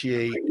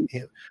appreciate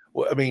him.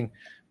 I mean,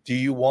 do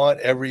you want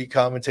every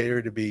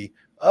commentator to be,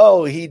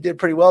 oh, he did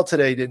pretty well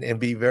today and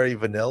be very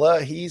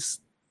vanilla? He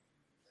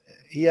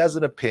has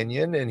an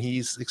opinion and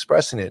he's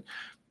expressing it.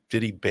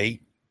 Did he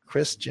bait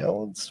Chris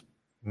Jones?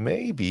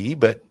 Maybe,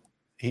 but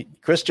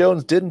Chris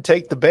Jones didn't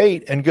take the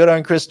bait, and good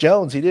on Chris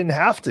Jones. He didn't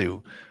have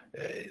to.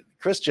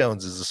 Chris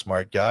Jones is a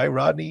smart guy.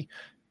 Rodney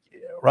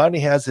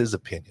has his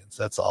opinions.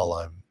 That's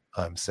all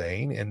I'm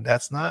saying, and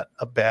that's not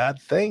a bad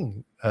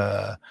thing.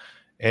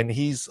 And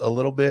he's a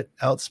little bit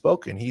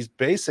outspoken. He's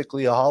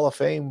basically a Hall of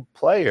Fame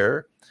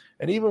player,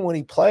 and even when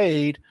he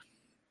played,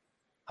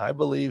 I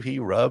believe he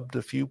rubbed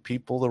a few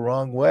people the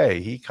wrong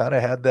way. He kind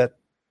of had that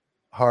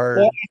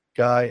hard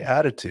guy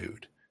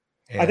attitude.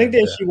 I think the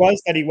issue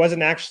was that he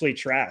wasn't actually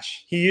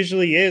trash. He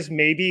usually is.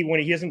 Maybe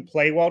when he doesn't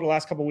play well the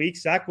last couple of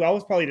weeks, that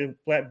was probably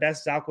the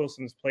best Zach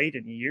Wilson's played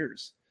in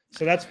years.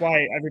 So that's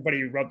why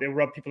everybody rubbed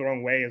people the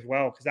wrong way as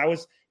well, because that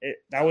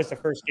was the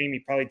first game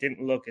he probably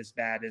didn't look as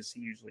bad as he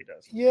usually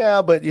does.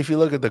 Yeah, but if you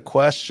look at the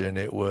question,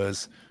 it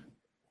was,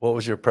 what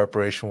was your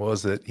preparation? What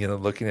was it?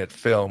 Looking at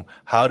film,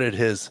 how did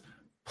his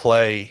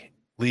play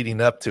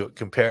leading up to it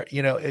compare?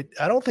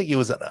 I don't think it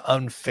was an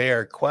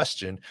unfair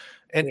question,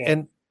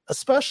 and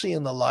especially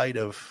in the light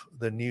of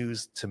the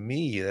news to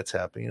me that's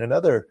happening.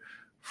 Another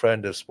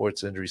friend of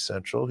Sports Injury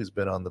Central, who's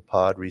been on the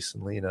pod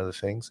recently and other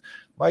things,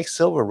 Mike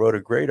Silva, wrote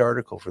a great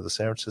article for the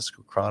San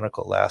Francisco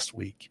Chronicle last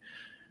week,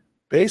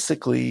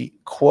 basically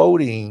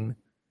quoting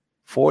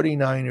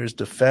 49ers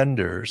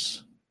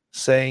defenders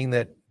saying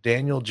that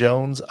Daniel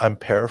Jones, I'm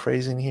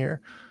paraphrasing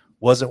here,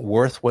 wasn't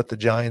worth what the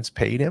Giants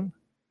paid him.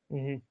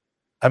 Mm-hmm.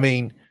 I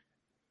mean,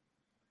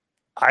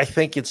 I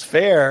think it's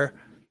fair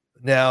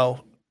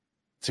now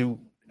to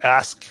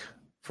ask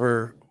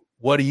for,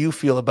 what do you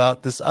feel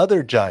about this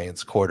other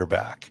Giants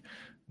quarterback?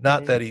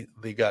 Not that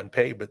they gotten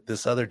paid, but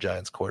this other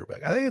Giants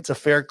quarterback. I think it's a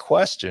fair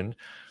question.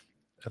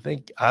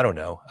 I don't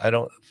know.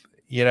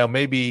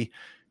 Maybe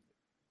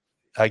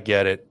I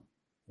get it.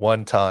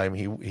 One time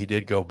he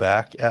did go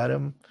back at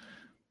him,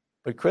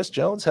 but Chris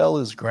Jones held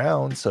his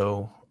ground,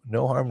 so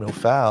no harm, no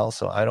foul.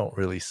 So I don't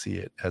really see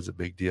it as a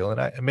big deal. And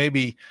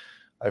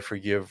I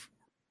forgive.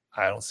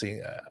 I don't see.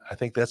 I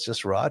think that's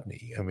just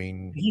Rodney. I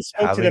mean, he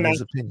spoke to them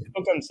his opinion.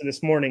 Spoke to him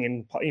this morning,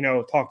 and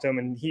talked to him,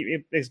 and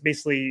it's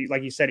basically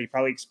like you said. He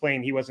probably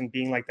explained he wasn't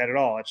being like that at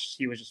all.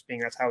 He was just being,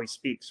 that's how he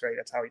speaks, right?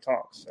 That's how he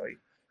talks. So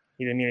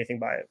he didn't mean anything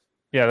by it.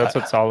 Yeah, that's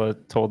what Saleh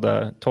told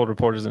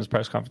reporters in his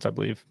press conference, I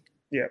believe.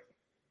 Yeah.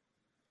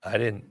 I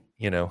didn't,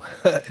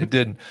 it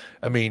didn't.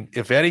 I mean,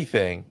 if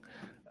anything,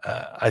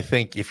 I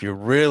think if you're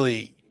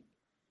really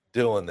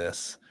doing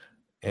this,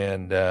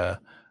 and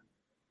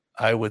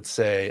I would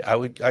say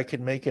I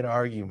could make an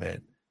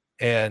argument,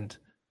 and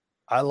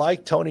I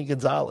like Tony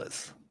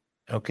Gonzalez.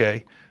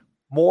 Okay,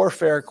 more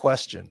fair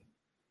question.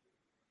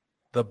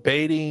 The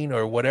baiting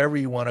or whatever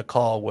you want to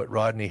call what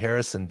Rodney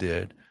Harrison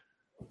did,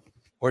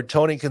 or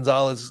Tony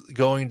Gonzalez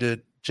going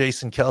to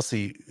Jason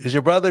Kelsey. Is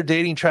your brother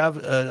dating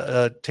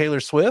Taylor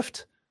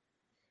Swift?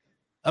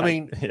 I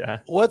mean, yeah.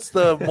 What's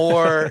the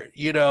more,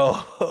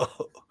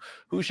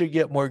 who should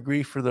get more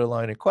grief for their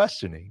line of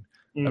questioning?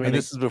 I mean,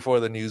 this is before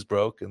the news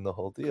broke and the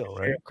whole deal,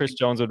 right? Chris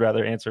Jones would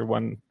rather answer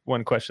one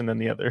question than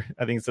the other.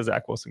 I think it's the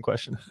Zach Wilson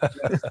question.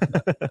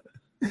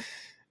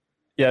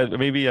 Yeah,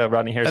 maybe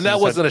Rodney Harrison. And that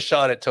wasn't a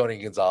shot at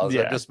Tony Gonzalez.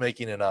 Yeah. I'm just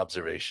making an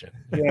observation.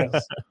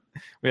 Yes.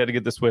 We had to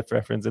get the Swift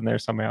reference in there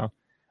somehow.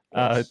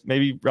 Yes.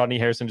 Maybe Rodney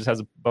Harrison just has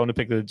a bone to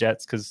pick with the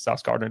Jets because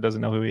Sauce Gardner doesn't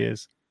know who he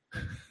is.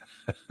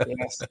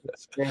 Yes.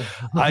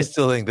 I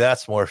still think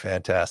that's more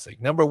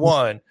fantastic. Number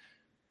one,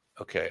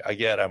 okay, I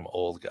get I'm an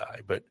old guy,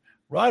 but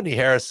Rodney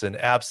Harrison,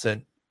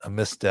 absent a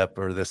misstep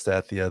or this,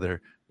 that, the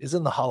other, is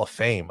in the Hall of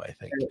Fame, I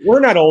think. We're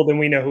not old and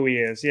we know who he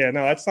is. Yeah,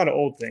 no, that's not an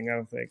old thing, I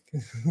don't think.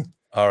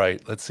 All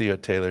right, let's see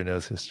what Taylor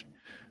knows history.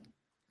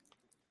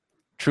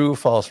 True or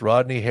false,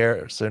 Rodney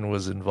Harrison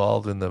was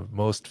involved in the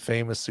most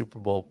famous Super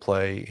Bowl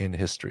play in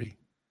history.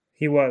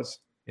 He was.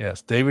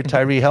 Yes, David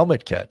Tyree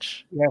helmet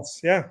catch. Yes,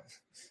 yeah.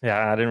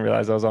 Yeah, I didn't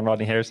realize I was on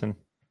Rodney Harrison.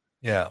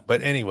 Yeah,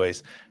 but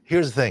anyways,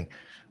 here's the thing.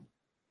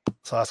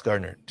 Sauce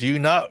Gardner, do you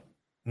not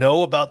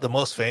know about the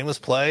most famous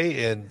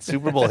play in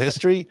Super Bowl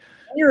history?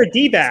 You're a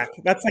D-back.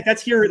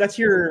 That's your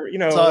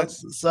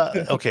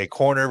okay,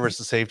 corner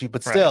versus safety,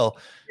 but still.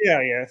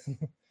 Yeah.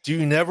 Do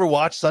you never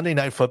watch Sunday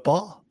Night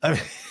Football? I mean,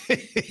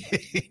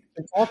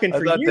 I thought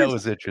that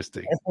was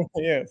interesting.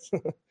 Yes.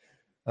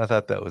 I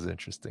thought that was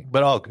interesting,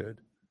 but all good.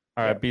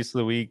 All right, Beast of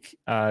the Week.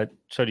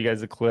 Showed you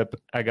guys the clip.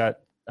 I got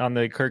on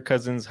the Kirk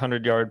Cousins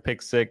 100-yard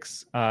pick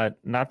six.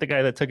 Not the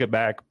guy that took it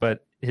back,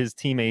 but his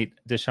teammate,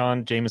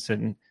 Deshaun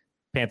Jameson,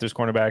 Panthers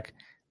cornerback,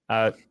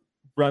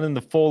 running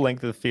the full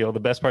length of the field. The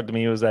best part to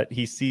me was that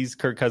he sees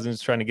Kirk Cousins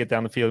trying to get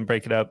down the field and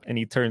break it up, and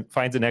he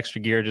finds an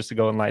extra gear just to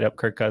go and light up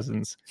Kirk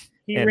Cousins.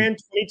 He ran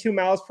 22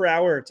 miles per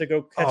hour to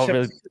go catch up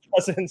to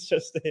Cousins.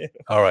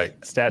 All right.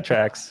 Stat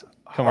tracks.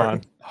 Come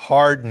on.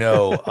 Hard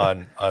no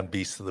on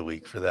Beast of the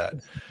Week for that.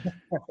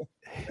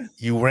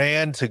 You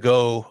ran to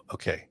go,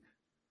 okay.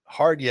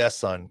 Hard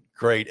yes on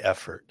great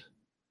effort.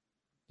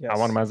 Yes. I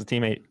want him as a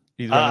teammate.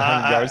 He's running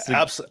 100 yards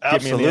to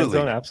get me in the end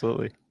zone.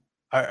 Absolutely.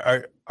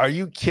 Are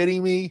you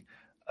kidding me?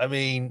 I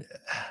mean,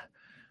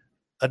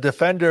 a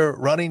defender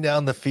running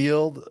down the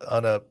field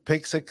on a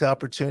pick six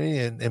opportunity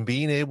and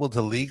being able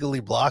to legally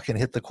block and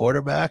hit the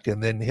quarterback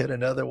and then hit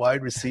another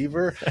wide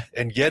receiver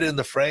and get in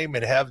the frame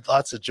and have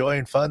lots of joy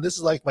and fun. This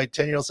is like my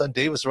 10-year-old son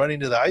Davis running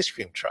to the ice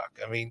cream truck.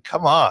 I mean,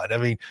 come on. I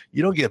mean,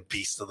 you don't get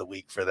Beast of the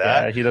Week for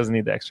that. Yeah, he doesn't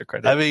need the extra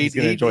credit. I mean, he's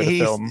going to enjoy the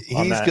film.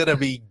 He's going to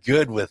be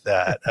good with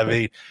that. I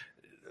mean,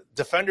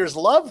 defenders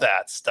love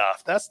that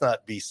stuff. That's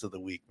not Beast of the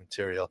Week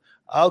material.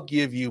 I'll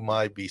give you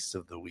my Beast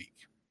of the Week.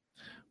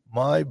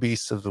 My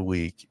Beast of the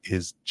Week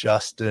is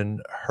Justin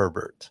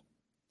Herbert.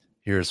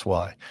 Here's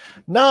why.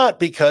 Not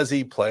because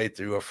he played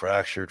through a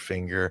fractured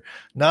finger,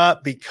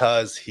 not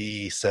because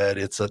he said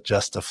it's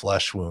just a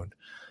flesh wound.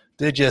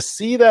 Did you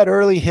see that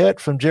early hit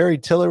from Jerry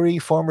Tillery,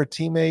 former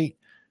teammate,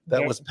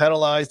 that was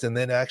penalized and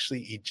then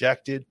actually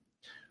ejected?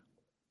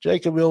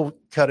 Jacob, we'll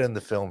cut in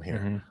the film here.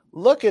 Mm-hmm.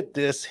 Look at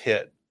this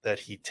hit that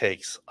he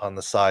takes on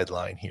the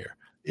sideline here.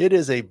 It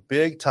is a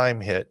big-time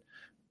hit.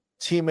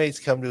 Teammates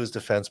come to his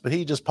defense, but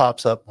he just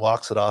pops up,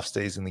 walks it off,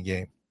 stays in the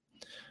game.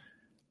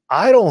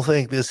 I don't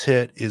think this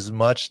hit is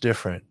much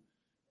different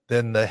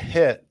than the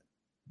hit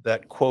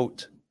that,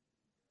 quote,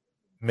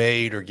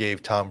 made or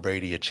gave Tom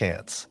Brady a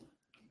chance.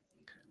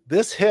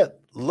 This hit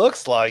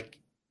looks like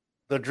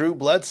the Drew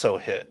Bledsoe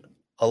hit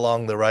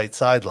along the right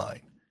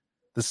sideline,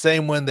 the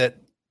same one that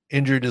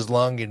injured his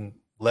lung and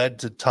led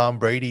to Tom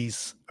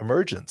Brady's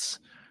emergence.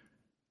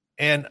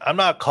 And I'm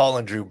not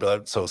calling Drew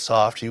Bledsoe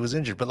soft. He was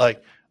injured,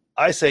 but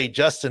I say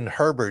Justin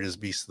Herbert is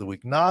Beast of the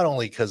Week, not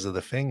only because of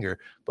the finger,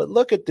 but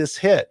look at this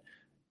hit.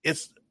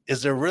 Is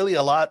there really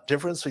a lot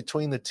difference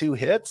between the two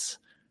hits?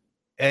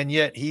 And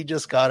yet he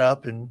just got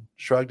up and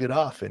shrugged it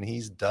off, and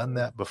he's done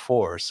that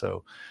before.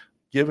 So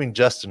giving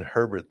Justin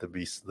Herbert the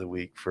Beast of the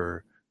Week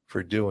for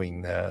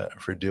doing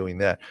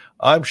that.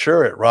 I'm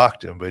sure it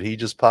rocked him, but he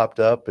just popped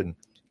up and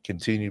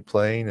continued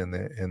playing,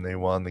 and they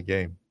won the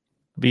game.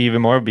 Be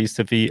even more beast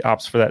if he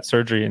opts for that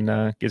surgery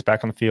and gets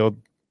back on the field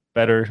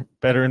better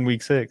in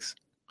week 6.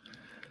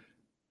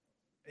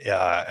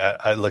 Yeah,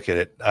 I look at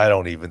it. I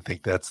don't even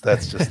think that's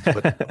just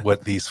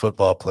what these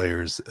football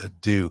players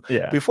do.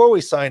 Yeah. Before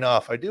we sign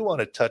off, I do want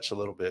to touch a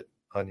little bit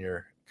on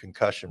your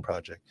concussion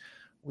project.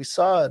 We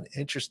saw an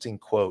interesting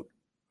quote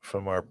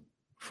from our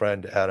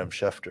friend Adam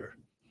Schefter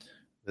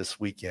this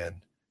weekend,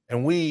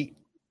 and we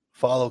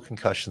follow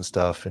concussion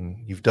stuff and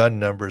you've done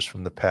numbers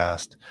from the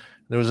past,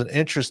 there was an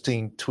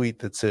interesting tweet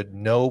that said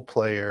no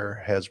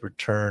player has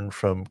returned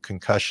from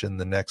concussion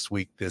the next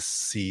week this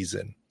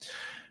season.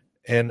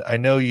 And I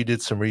know you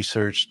did some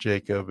research,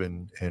 Jacob,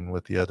 and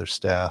with the other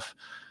staff.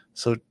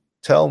 So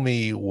tell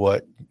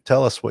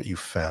us what you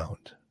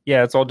found.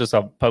 Yeah, it's all just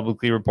a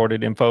publicly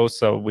reported info,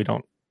 so we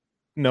don't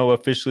know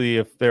officially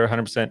if they're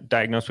 100%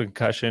 diagnosed with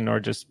concussion or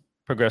just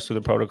progressed through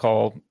the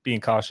protocol, being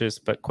cautious.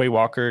 But Quay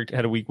Walker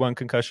had a week 1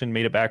 concussion,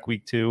 made it back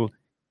week 2.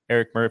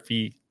 Eric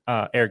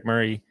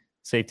Murray,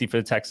 safety for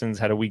the Texans,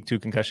 had a week 2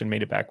 concussion,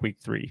 made it back week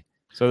 3.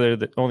 So they're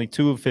the only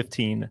 2 of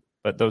 15,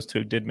 but those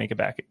 2 did make it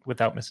back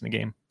without missing a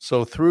game.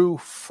 So through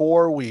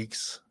 4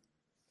 weeks,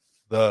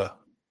 the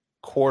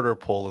quarter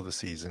pole of the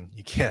season,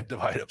 you can't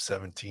divide up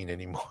 17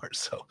 anymore.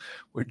 So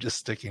we're just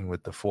sticking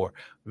with the 4.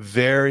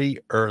 Very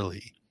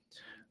early,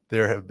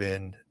 there have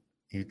been,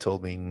 you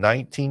told me,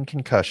 19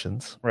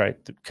 concussions. Right.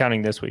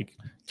 Counting this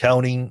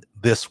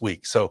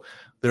week. So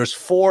there's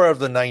 4 of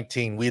the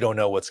 19. We don't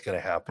know what's going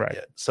to happen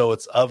yet. So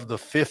it's of the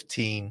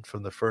 15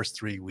 from the first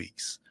 3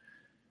 weeks.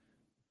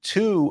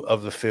 2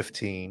 of the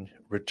 15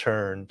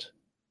 returned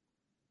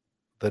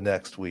the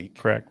next week.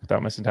 Correct.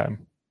 Without missing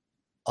time.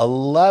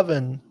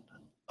 11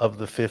 of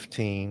the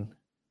 15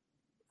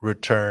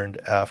 returned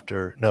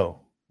after,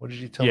 what did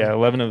you tell me?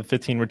 11 of the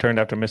 15 returned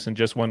after missing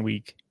just 1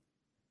 week.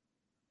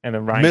 And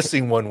then Ryan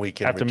missing 1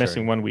 week after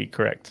missing 1 week,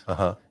 correct.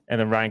 Uh-huh.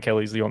 And then Ryan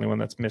Kelly's the only one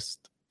that's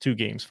missed 2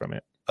 games from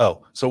it.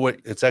 Oh, so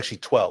it's actually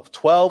 12.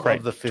 12 right.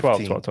 of the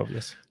 15. 12,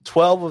 yes.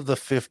 12 of the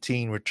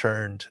 15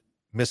 returned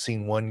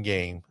missing 1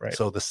 game. Right.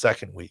 So the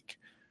second week.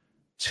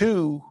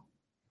 2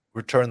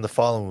 returned the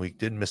following week,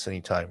 didn't miss any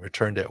time,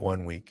 returned at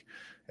 1 week.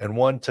 And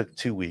 1 took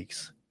 2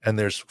 weeks. And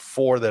there's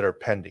 4 that are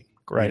pending.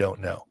 Right. We don't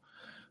know.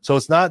 So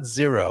it's not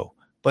 0,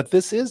 but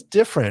this is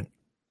different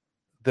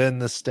than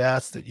the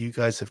stats that you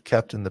guys have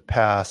kept in the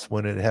past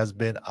when it has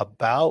been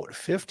about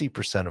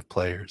 50% of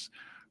players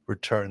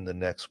return the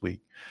next week.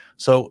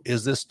 So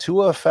is this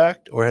to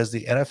effect, or has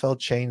the NFL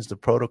changed the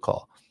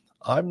protocol?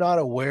 I'm not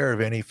aware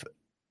of any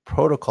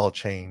protocol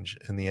change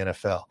in the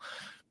NFL,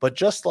 but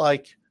just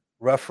like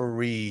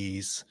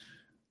referees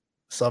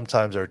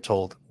sometimes are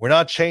told, we're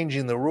not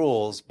changing the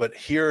rules, but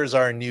here's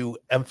our new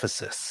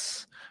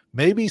emphasis.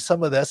 Maybe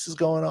some of this is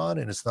going on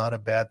and it's not a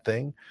bad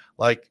thing.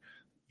 Like,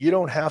 you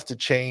don't have to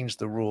change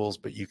the rules,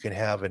 but you can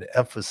have an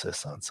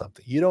emphasis on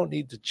something. You don't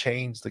need to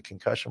change the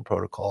concussion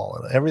protocol.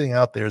 And everything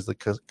out there is the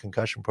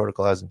concussion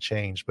protocol hasn't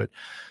changed. But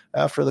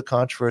after the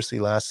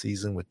controversy last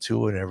season with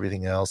Tua and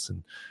everything else,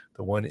 and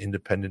the one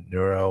independent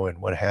neuro and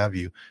what have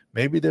you,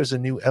 maybe there's a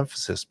new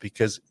emphasis,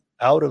 because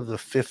out of the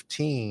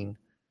 15,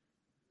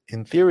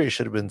 in theory, it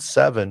should have been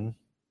 7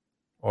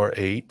 or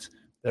 8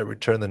 that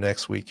returned the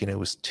next week, and it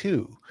was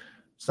 2.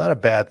 It's not a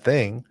bad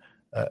thing.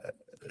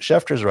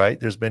 Schefter's right.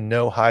 There's been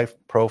no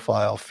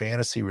high-profile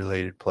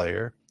fantasy-related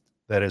player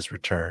that has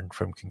returned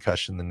from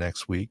concussion the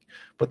next week,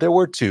 but there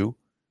were 2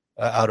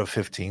 out of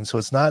 15, so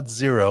it's not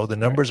 0. The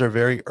numbers are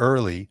very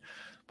early,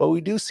 but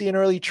we do see an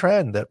early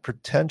trend that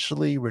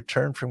potentially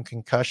return from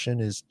concussion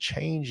is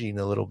changing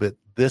a little bit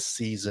this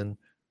season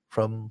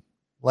from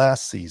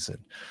last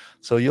season.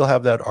 So you'll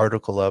have that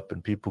article up,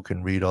 and people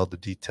can read all the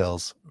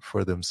details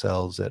for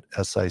themselves at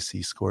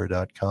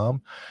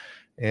sicscore.com.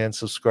 And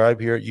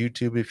subscribe here at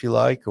YouTube if you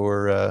like,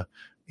 or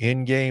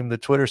in-game, the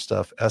Twitter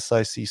stuff,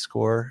 SIC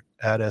Score,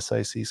 at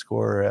SIC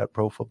Score, or at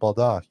Pro Football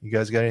Doc. You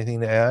guys got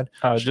anything to add?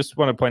 Just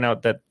want to point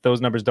out that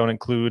those numbers don't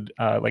include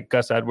like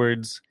Gus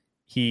Edwards.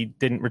 He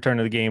didn't return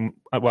to the game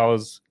while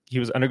he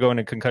was undergoing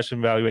a concussion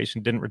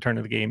evaluation, didn't return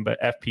to the game,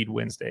 but FP'd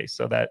Wednesday.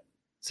 So that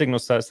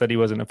signals to us that he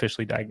wasn't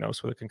officially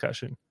diagnosed with a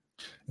concussion.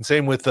 And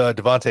same with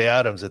Devontae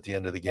Adams at the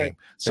end of the game. Right.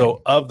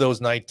 So of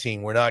those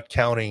 19, we're not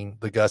counting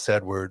the Gus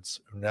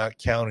Edwards, we're not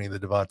counting the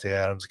Devontae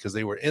Adams, because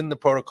they were in the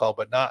protocol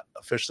but not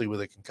officially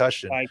with a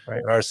concussion. Right.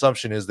 Our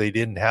assumption is they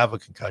didn't have a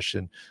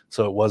concussion,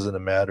 so it wasn't a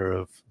matter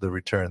of the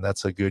return.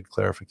 That's a good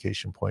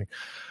clarification point.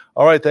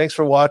 All right, thanks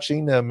for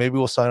watching. Maybe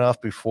we'll sign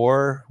off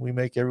before we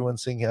make everyone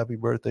sing happy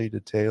birthday to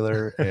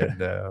Taylor,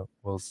 and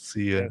we'll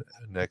see you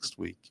next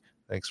week.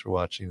 Thanks for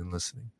watching and listening.